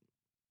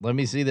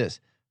me see this.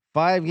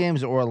 5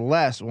 games or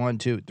less. 1,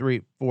 2,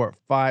 3, 4,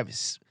 5,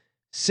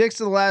 6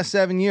 of the last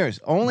 7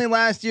 years. Only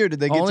last year did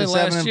they get Only to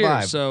 7 last and year.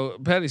 5. So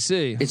Patty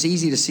C. It's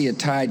easy to see a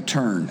tide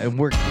turn. And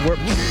we're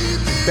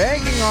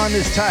banking on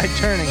this tide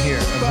turning here.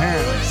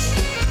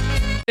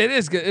 Apparently, It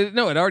is good. It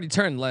already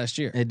turned last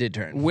year. it did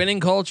turn. Winning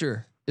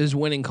culture is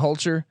winning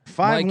culture.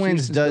 5 Mike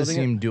wins Houston's does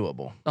building it. seem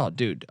doable. Oh,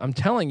 dude, I'm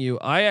telling you,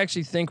 I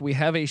actually think we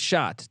have a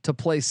shot to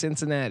play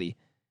Cincinnati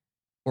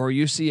or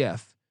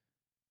UCF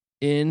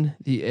in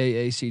the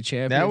AAC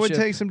championship. That would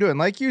take some doing.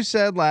 Like you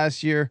said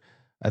last year,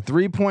 a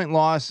 3-point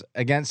loss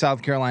against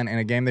South Carolina in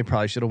a game they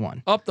probably should have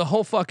won. up the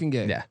whole fucking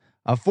game. Yeah.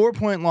 A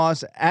 4-point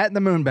loss at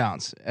the Moon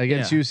Bounce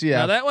against UCF.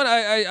 Now that one,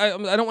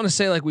 I don't want to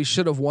say like we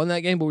should have won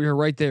that game, but we were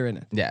right there in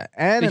it. Yeah.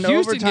 And The an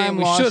Houston overtime game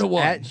we loss should have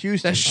won. at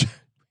Houston.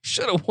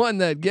 Should have won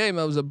that game.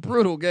 That was a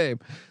brutal game.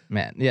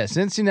 Man, yeah.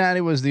 Cincinnati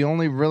was the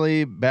only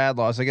really bad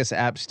loss. I guess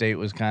App State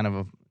was kind of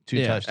a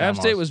 2-touchdown App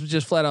State loss. was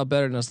just flat out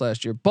better than us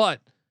last year. But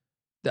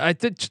I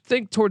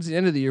think towards the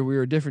end of the year we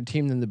were a different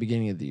team than the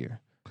beginning of the year.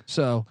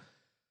 So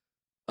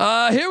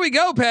here we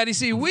go, Patty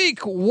C.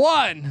 Week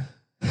 1.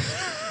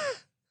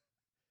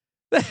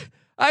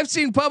 I've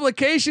seen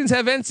publications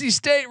have NC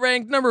State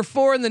ranked number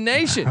 4 in the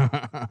nation.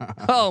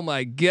 Oh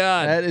my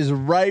God. That is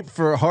ripe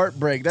for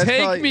heartbreak. That's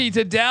Take probably, me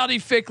to Dowdy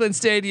Ficklin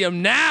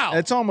Stadium now.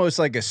 That's almost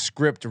like a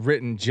script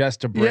written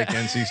just to break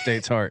NC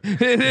State's heart.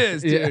 It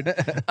is, dude.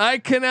 Yeah. I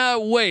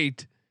cannot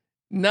wait.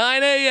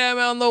 9 a.m.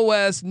 on the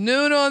West,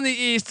 noon on the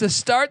East to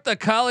start the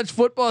college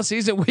football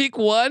season. Week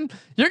 1.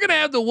 You're gonna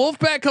have the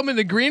Wolfpack coming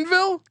to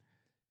Greenville.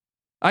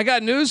 I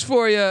got news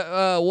for you,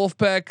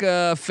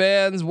 Wolfpack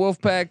fans,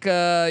 Wolfpack,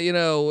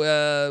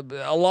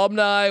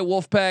 alumni,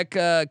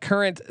 Wolfpack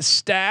current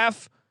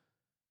staff.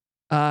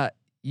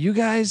 You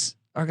guys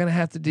are gonna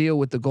have to deal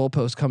with the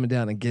goalpost coming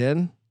down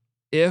again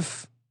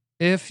if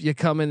you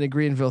come into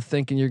Greenville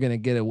thinking you're gonna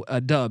get a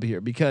dub here,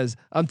 because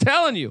I'm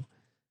telling you,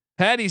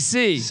 Patty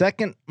C.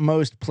 Second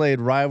most played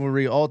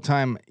rivalry all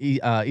time.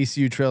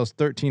 ECU trails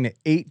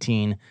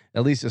 13-18,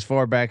 at least as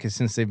far back as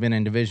since they've been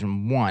in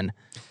Division 1.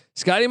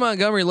 Scotty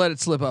Montgomery let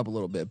it slip up a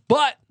little bit,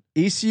 but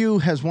ECU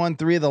has won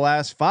 3 of the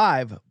last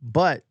 5,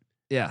 but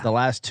yeah, the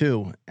last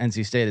 2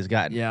 NC State has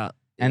gotten. yeah,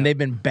 And they've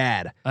been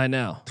bad. I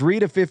know.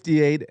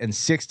 3-58 and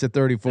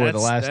 6-34 the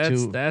last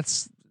 2.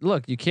 That's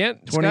look, you can't.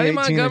 Scotty 2018 and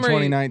Montgomery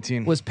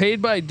 2019 was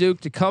paid by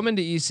Duke to come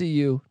into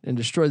ECU and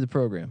destroy the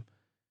program.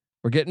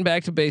 We're getting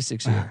back to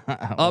basics here.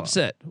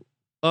 Upset.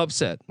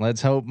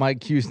 Let's hope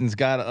Mike Houston's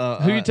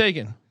got Who you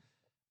taking?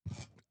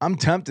 I'm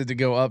tempted to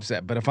go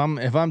upset, but if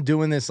I'm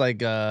doing this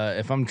like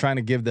if I'm trying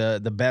to give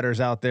the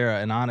bettors out there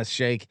an honest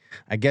shake,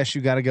 I guess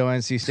you got to go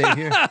NC State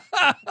here.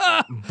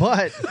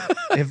 But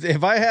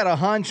if I had a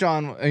hunch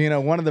on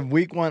one of the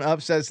week 1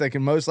 upsets that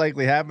can most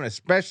likely happen,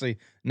 especially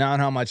knowing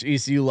how much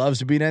ECU loves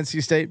to beat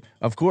NC State,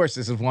 of course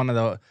this is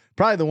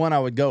probably the one I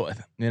would go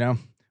with.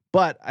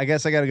 But I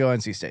guess I got to go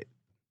NC State.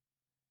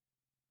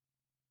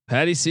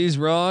 Patty C's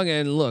wrong,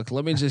 and look,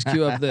 let me just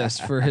cue up this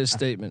for his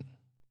statement.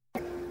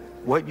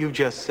 What you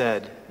just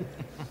said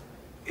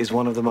is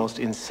one of the most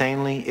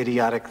insanely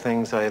idiotic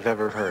things I have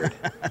ever heard.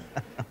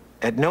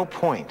 At no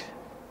point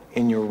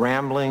in your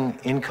rambling,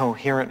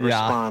 incoherent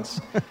response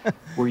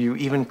were you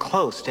even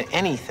close to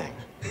anything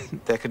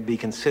that could be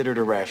considered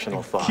a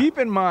rational thought. Keep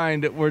in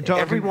mind, we're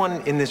talking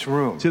Everyone in this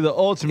room to the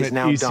ultimate is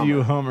now ECU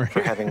dumber homer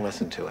for having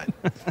listened to it.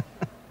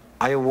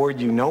 I award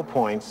you no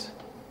points,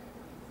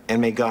 and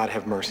may God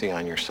have mercy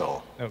on your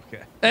soul.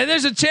 Okay. And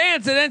there's a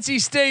chance that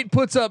NC State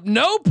puts up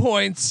no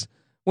points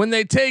when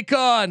they take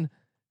on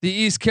the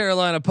East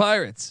Carolina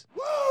Pirates.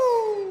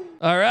 Woo!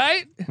 All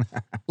right,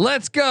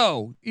 let's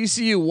go.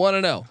 ECU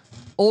 1-0.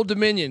 Old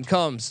Dominion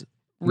comes.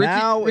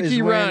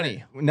 Ricky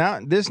Ronnie. Now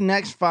this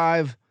next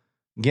 5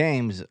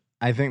 games,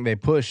 I think they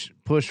push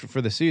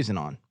for the season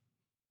on.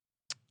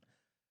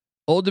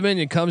 Old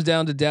Dominion comes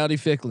down to Dowdy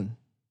Ficklin.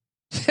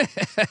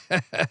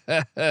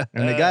 And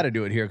they got to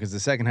do it here because the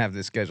second half of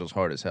this schedule is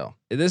hard as hell.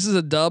 This is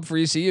a dub for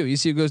ECU.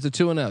 ECU goes to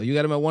 2-0. You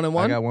got him at 1-1.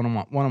 I got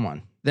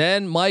 1-1.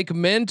 Then Mike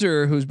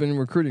Minter, who's been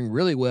recruiting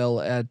really well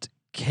at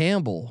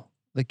Campbell.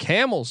 The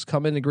Camels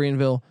come into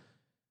Greenville.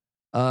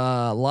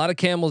 A lot of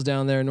Camels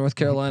down there in North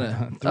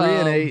Carolina.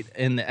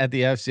 3-8 at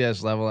the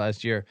FCS level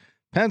last year.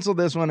 Pencil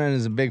this one in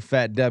as a big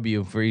fat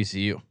W for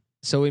ECU.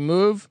 So we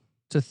move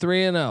to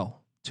 3-0.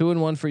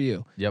 2-1 for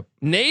you. Yep.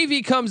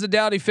 Navy comes to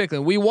Dowdy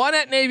Ficklin. We won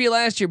at Navy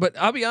last year, but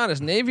I'll be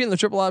honest, Navy in the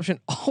triple option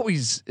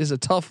always is a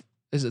tough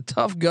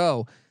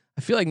go.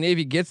 I feel like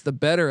Navy gets the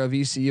better of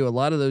ECU a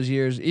lot of those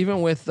years.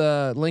 Even with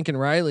Lincoln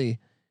Riley,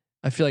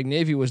 I feel like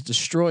Navy was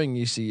destroying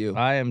ECU.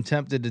 I am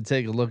tempted to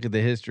take a look at the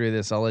history of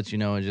this. I'll let you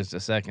know in just a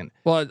second.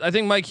 Well, I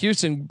think Mike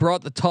Houston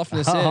brought the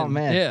toughness in. Oh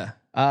man.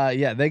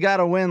 Yeah. They got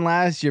a win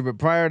last year, but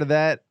prior to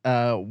that,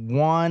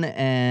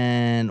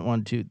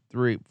 1 2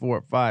 3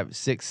 4 5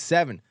 6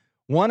 7.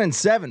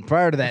 1-7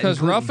 prior to that.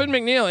 Because Ruffin,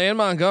 McNeil, and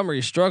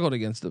Montgomery struggled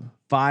against them.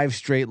 5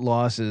 straight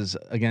losses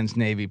against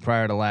Navy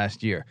prior to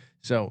last year.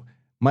 So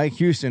Mike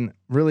Houston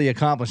really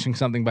accomplishing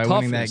something by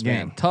winning that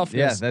game. Man.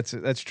 Toughness. Yeah,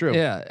 that's true.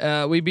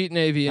 Yeah, we beat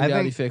Navy and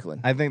Dowdy Ficklin.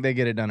 I think they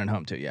get it done at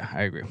home too. Yeah,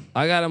 I agree.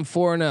 I got them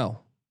 4-0.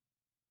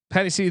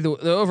 Patty C, the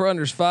over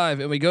under's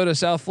 5, and we go to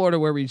South Florida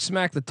where we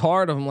smacked the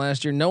tar out of them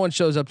last year. No one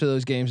shows up to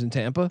those games in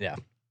Tampa. Yeah.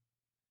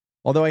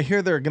 Although I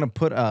hear they're going to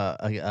put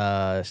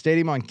a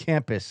stadium on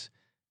campus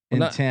in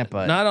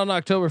Tampa. Not on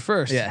October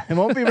 1st. Yeah, it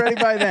won't be ready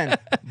by then.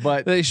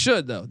 But they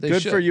should though.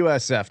 Good for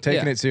USF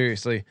taking it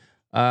seriously.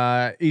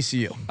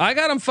 ECU. I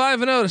got them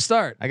 5-0 to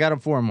start. I got them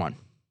 4-1.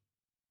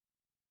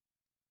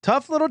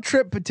 Tough little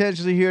trip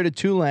potentially here to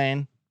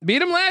Tulane. Beat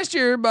them last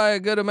year by a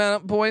good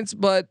amount of points,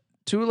 but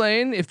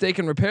Tulane, if they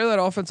can repair that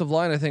offensive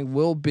line, I think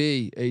will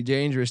be a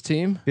dangerous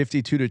team.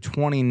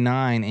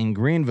 52-29 in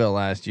Greenville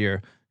last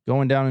year.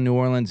 Going down to New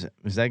Orleans,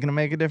 is that going to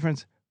make a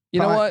difference?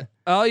 You know what?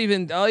 I'll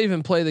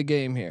even play the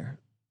game here.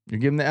 You're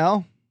giving the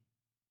L?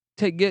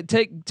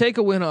 Take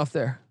a win off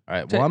there. All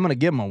right. Well, I'm going to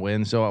give them a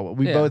win. So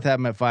we both have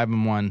them at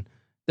 5-1.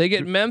 They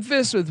get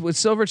Memphis with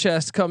Silver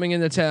Chest coming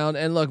into town,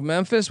 and look,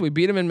 Memphis. We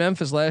beat them in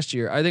Memphis last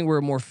year. I think we're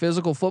a more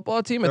physical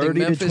football team.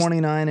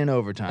 30-29 in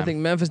overtime. I think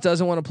Memphis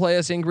doesn't want to play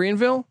us in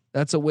Greenville.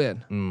 That's a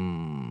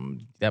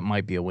win. That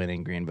might be a win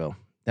in Greenville.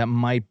 That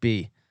might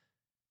be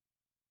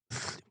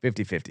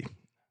 50-50.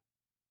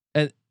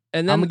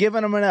 And then I'm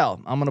giving them an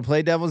L. I'm going to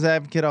play devil's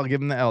advocate. I'll give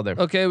them the L there.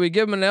 Okay, we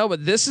give them an L,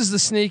 but this is the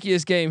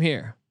sneakiest game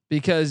here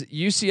because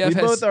UCF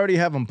both already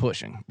have them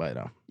pushing, but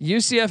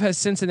UCF has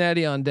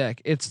Cincinnati on deck.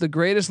 It's the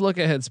greatest look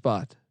ahead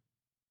spot.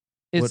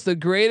 The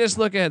greatest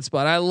look ahead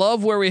spot. I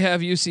love where we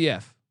have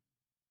UCF.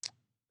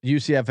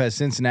 UCF has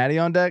Cincinnati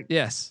on deck?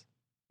 Yes.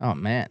 Oh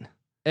man.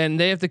 And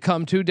they have to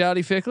come to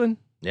Dowdy Ficklin?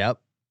 Yep.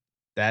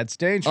 That's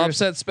dangerous.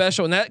 Upset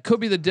special. And that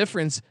could be the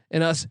difference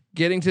in us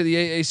getting to the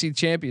AAC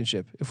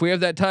championship. If we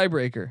have that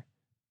tiebreaker.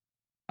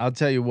 I'll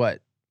tell you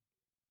what.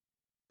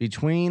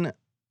 Between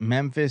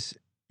Memphis,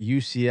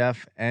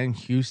 UCF, and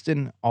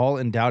Houston, all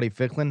in Dowdy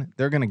Ficklin,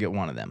 they're going to get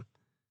one of them.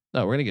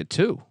 No, we're going to get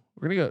 2.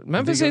 We're going to go.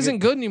 Memphis isn't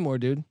good anymore,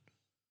 dude.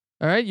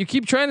 All right. You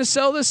keep trying to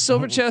sell this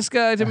Silver Chest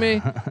guy to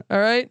me. All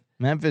right.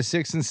 Memphis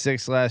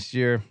 6-6 last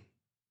year.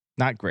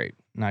 Not great.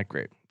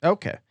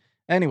 Okay.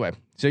 Anyway,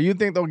 so you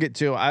think they'll get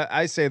 2?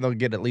 I say they'll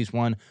get at least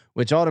 1,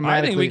 which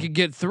automatically. I think we could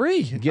get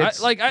 3.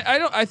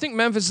 I think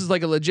Memphis is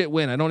like a legit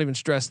win. I don't even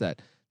stress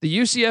that. The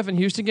UCF and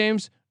Houston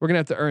games, we're gonna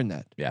have to earn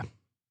that. Yeah.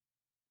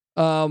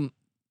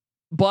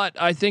 But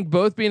I think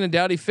both being in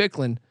Dowdy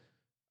Ficklin,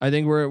 I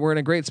think we're in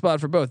a great spot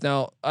for both.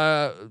 Now,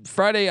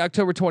 Friday,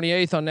 October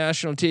 28th on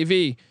national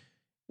TV,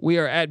 we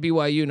are at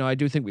BYU. Now, I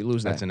do think we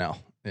lose that. That's an L.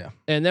 Yeah.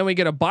 And then we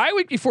get a bye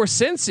week before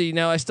Cincy.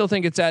 Now, I still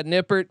think it's at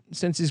Nippert.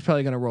 Cincy's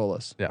probably gonna roll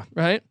us. Yeah.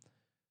 Right.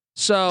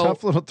 So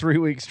tough little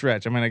 3-week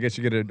stretch. I mean, I guess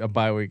you get a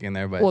bye week in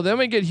there, but well, then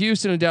we get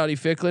Houston and Dowdy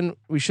Ficklin.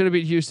 We should have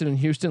beat Houston and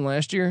Houston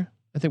last year.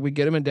 I think we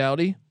get them in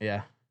Dowdy,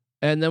 Yeah.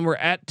 and then we're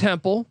at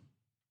Temple.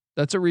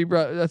 That's a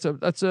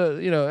That's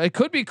a it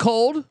could be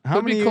cold.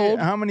 How Be cold.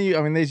 How many?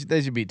 I mean,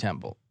 they should beat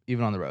Temple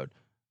even on the road.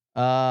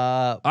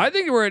 I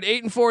think we're an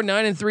 8-4,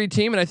 9-3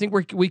 team, and I think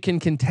we can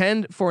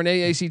contend for an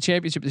AAC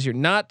championship this year.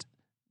 Not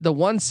the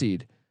 1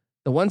 seed.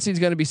 The 1 seed is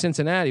going to be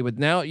Cincinnati, but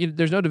now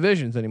there's no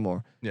divisions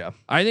anymore. Yeah.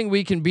 I think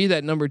we can be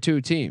that number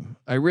 2 team.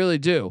 I really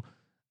do,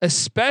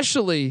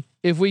 especially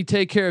if we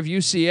take care of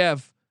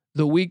UCF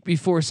the week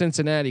before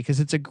Cincinnati,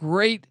 because it's a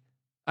great.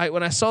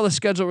 When I saw the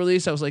schedule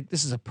release, I was like,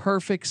 this is a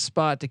perfect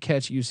spot to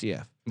catch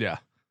UCF. Yeah.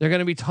 They're going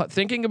to be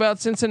thinking about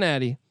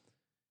Cincinnati,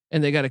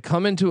 and they got to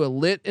come into a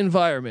lit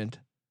environment.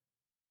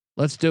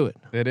 Let's do it.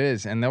 It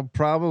is, and they'll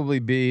probably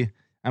be.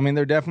 I mean,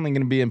 they're definitely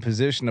going to be in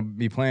position to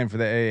be playing for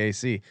the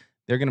AAC.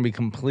 They're going to be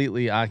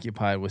completely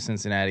occupied with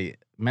Cincinnati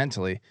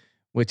mentally,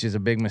 which is a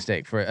big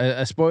mistake for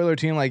a spoiler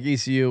team like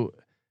ECU,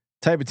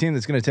 type of team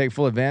that's going to take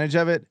full advantage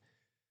of it.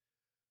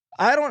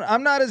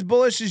 I'm not as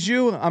bullish as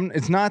you.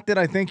 It's not that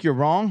I think you're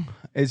wrong.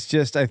 It's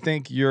just I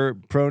think you're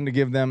prone to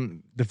give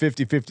them the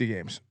 50-50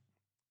 games.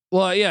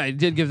 Well, yeah, I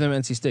did give them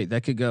NC State.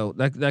 That could go.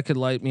 That could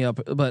light me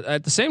up. But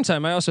at the same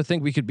time, I also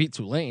think we could beat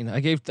Tulane. I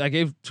gave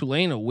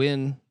Tulane a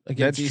win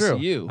against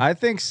ECU. True. I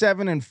think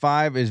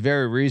 7-5 is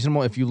very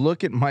reasonable. If you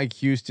look at Mike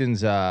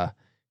Houston's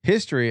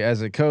history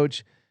as a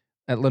coach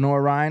at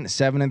Lenoir-Rhyne,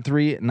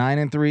 7-3,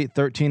 9-3,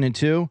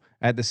 13-2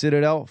 at the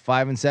Citadel,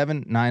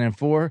 5-7,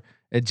 9-4.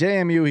 At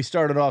JMU, he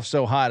started off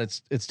so hot,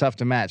 it's tough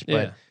to match.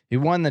 But he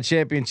won the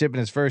championship in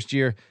his first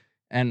year.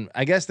 And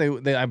I guess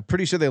they I'm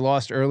pretty sure they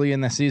lost early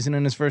in the season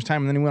in his first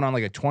time, and then he went on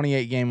like a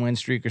 28 game win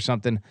streak or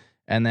something,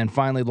 and then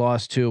finally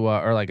lost to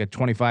or like a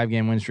 25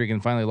 game win streak,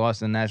 and finally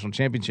lost in the national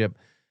championship.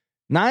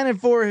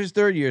 9-4 his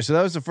third year, so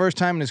that was the first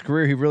time in his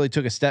career he really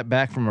took a step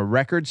back from a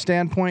record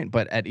standpoint.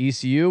 But at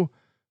ECU,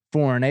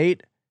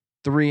 4-8,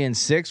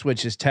 3-6,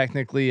 which is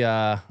technically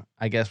I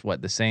guess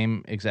the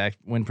same exact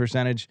win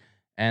percentage,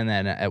 and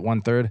then at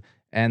 1/3.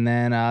 And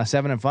then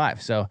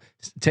 7-5. So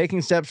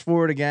taking steps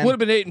forward again. Would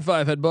have been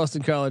 8-5 had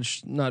Boston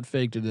College not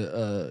faked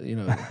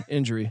it,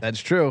 injury. That's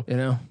true.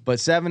 But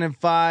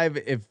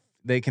 7-5, if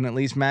they can at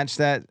least match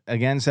that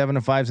again,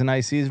 7-5 is a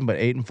nice season. But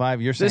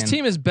 8-5, you're saying this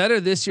team is better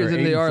this year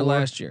than they are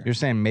last year. You're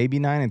saying maybe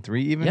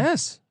 9-3 even.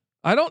 Yes,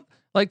 I don't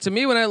like. To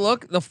me, when I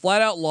look, the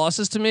flat out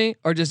losses to me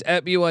are just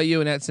at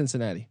BYU and at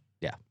Cincinnati.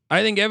 Yeah,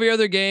 I think every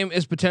other game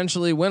is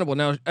potentially winnable.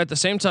 Now, at the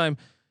same time.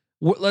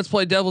 Let's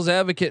play devil's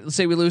advocate. Let's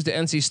say we lose to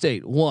NC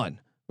State, 1,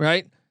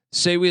 right?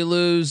 Say we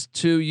lose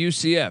to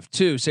UCF,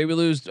 2. Say we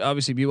lose,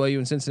 obviously BYU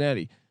and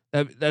Cincinnati.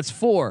 That's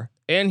 4,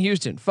 and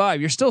Houston, 5.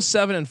 You're still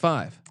 7-5.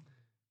 Let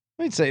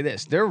me say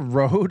this: their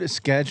road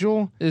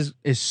schedule is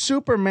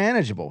super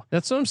manageable.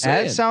 That's what I'm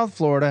saying. At South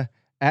Florida,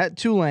 at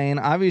Tulane,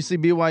 obviously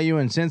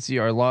BYU and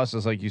Cincy are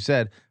losses, like you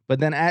said, but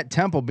then at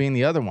Temple being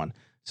the other one.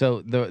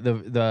 So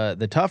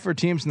the tougher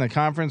teams in the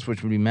conference,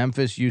 which would be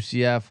Memphis,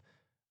 UCF,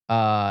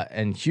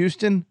 and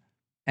Houston.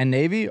 And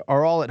Navy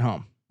are all at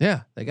home.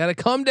 Yeah, they got to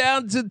come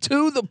down to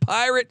the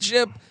pirate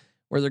ship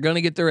where they're going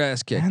to get their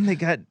ass kicked. And they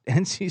got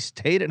NC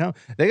State at home.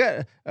 They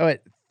got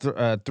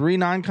 3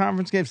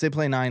 non-conference games. They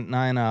play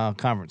nine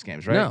conference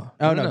games, right? No.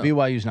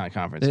 BYU's not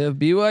conference. They have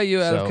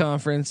BYU out of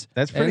conference.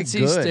 That's pretty NC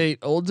good. State,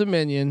 Old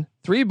Dominion,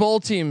 3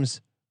 bowl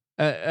teams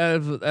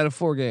out of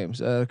 4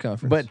 games out of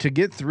conference. But to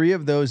get 3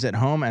 of those at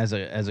home as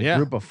a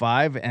group of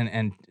 5,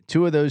 and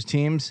 2 of those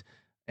teams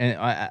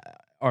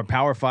are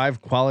Power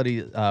 5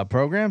 quality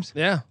programs.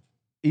 Yeah.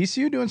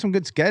 ECU doing some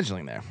good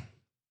scheduling there.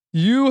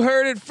 You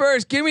heard it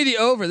first. Give me the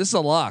over. This is a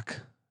lock.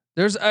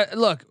 There's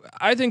look,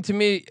 I think to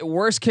me,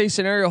 worst case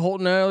scenario,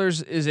 Holton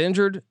Oilers is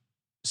injured.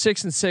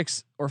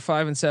 6-6 or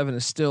 5-7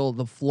 is still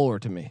the floor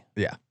to me.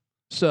 Yeah.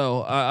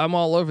 So I'm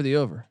all over the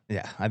over.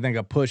 Yeah. I think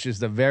a push is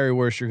the very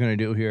worst you're going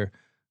to do here.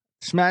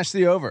 Smash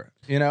the over,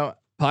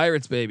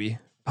 Pirates, baby.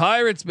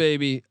 Pirates,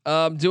 baby.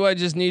 Do I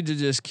just need to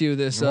just cue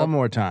this up one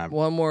more time?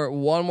 One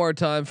more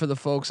time for the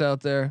folks out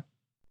there.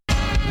 We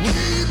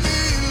believe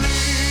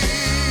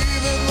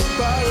in the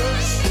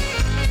Pirates,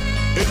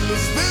 in the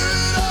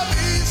spirit of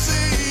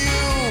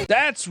ECU.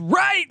 That's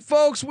right,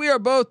 folks. We are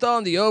both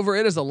on the over.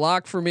 It is a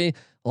lock for me.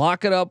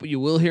 Lock it up. You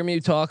will hear me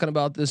talking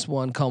about this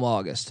one come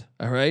August.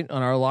 All right,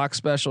 on our lock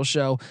special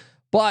show.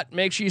 But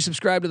make sure you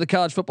subscribe to the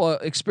College Football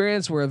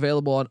Experience. We're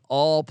available on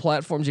all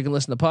platforms. You can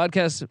listen to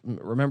podcasts.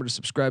 Remember to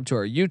subscribe to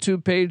our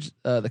YouTube page,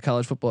 the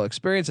College Football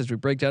Experience, as we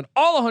break down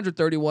all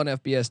 131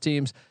 FBS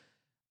teams.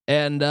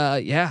 And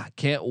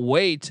can't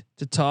wait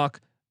to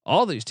talk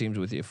all these teams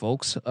with you,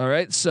 folks. All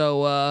right,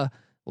 so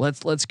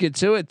let's get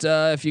to it.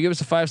 If you give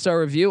us a 5-star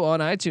review on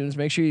iTunes,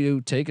 make sure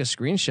you take a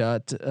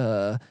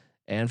screenshot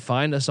and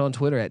find us on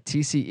Twitter at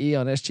TCE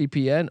on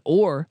SGPN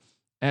or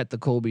at the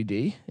Colby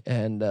D,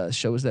 and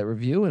show us that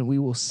review, and we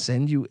will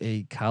send you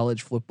a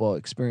College Football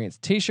Experience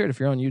t-shirt. If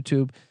you're on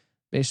YouTube,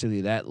 basically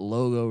that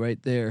logo right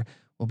there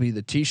will be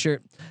the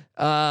t-shirt.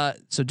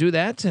 So do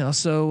that, and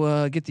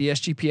also get the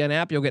SGPN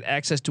app. You'll get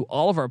access to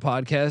all of our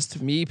podcasts.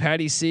 Me,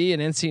 Patty C,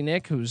 and NC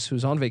Nick,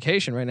 who's on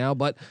vacation right now,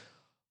 but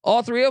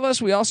all 3 of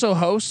us. We also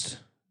host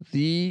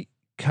the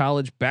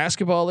college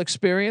basketball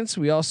experience.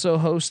 We also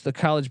host the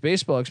college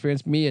baseball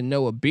experience. Me and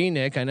Noah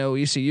Beanick. I know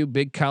ECU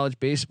big college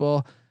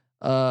baseball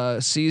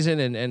season,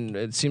 and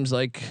it seems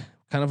like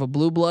kind of a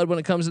blue blood when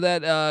it comes to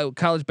that.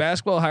 College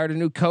basketball hired a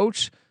new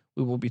coach.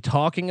 We will be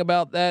talking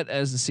about that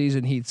as the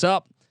season heats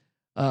up,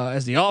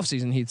 as the off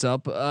season heats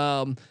up.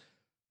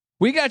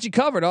 We got you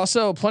covered.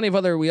 Also, plenty of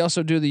other. We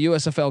also do the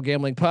USFL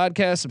Gambling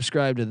Podcast.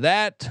 Subscribe to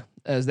that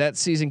as that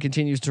season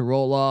continues to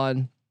roll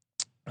on.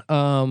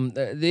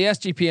 The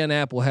SGPN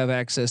app will have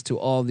access to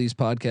all of these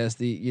podcasts.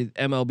 The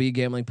MLB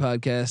Gambling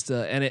Podcast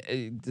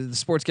and the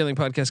Sports Gambling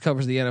Podcast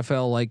covers the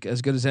NFL like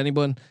as good as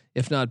anyone,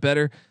 if not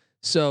better.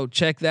 So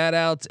check that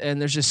out.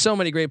 And there's just so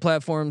many great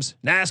platforms.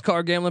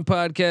 NASCAR Gambling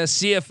Podcast,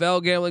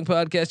 CFL Gambling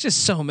Podcast,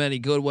 just so many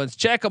good ones.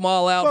 Check them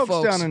all out,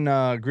 folks. Down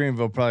in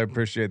Greenville probably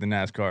appreciate the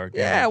NASCAR.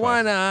 Yeah,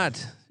 why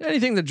not?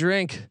 Anything to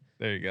drink.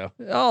 There you go.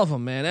 All of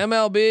them, man.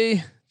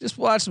 MLB, just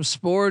watch some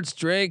sports,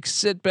 drink,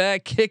 sit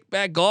back, kick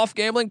back. Golf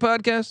Gambling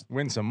Podcast.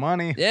 Win some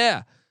money.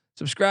 Yeah.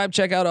 Subscribe,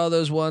 check out all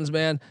those ones,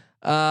 man.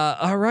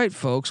 All right,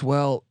 folks.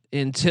 Well,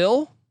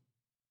 until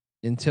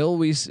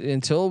we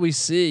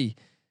see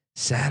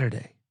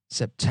Saturday,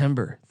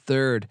 September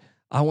 3rd.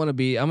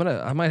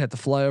 I might have to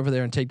fly over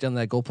there and take down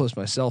that goalpost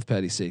myself,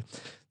 Patty C.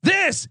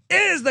 This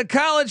is the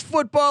college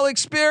football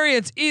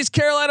experience, East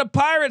Carolina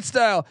Pirate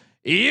style.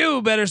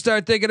 You better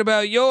start thinking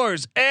about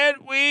yours, and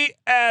we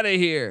out of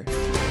here.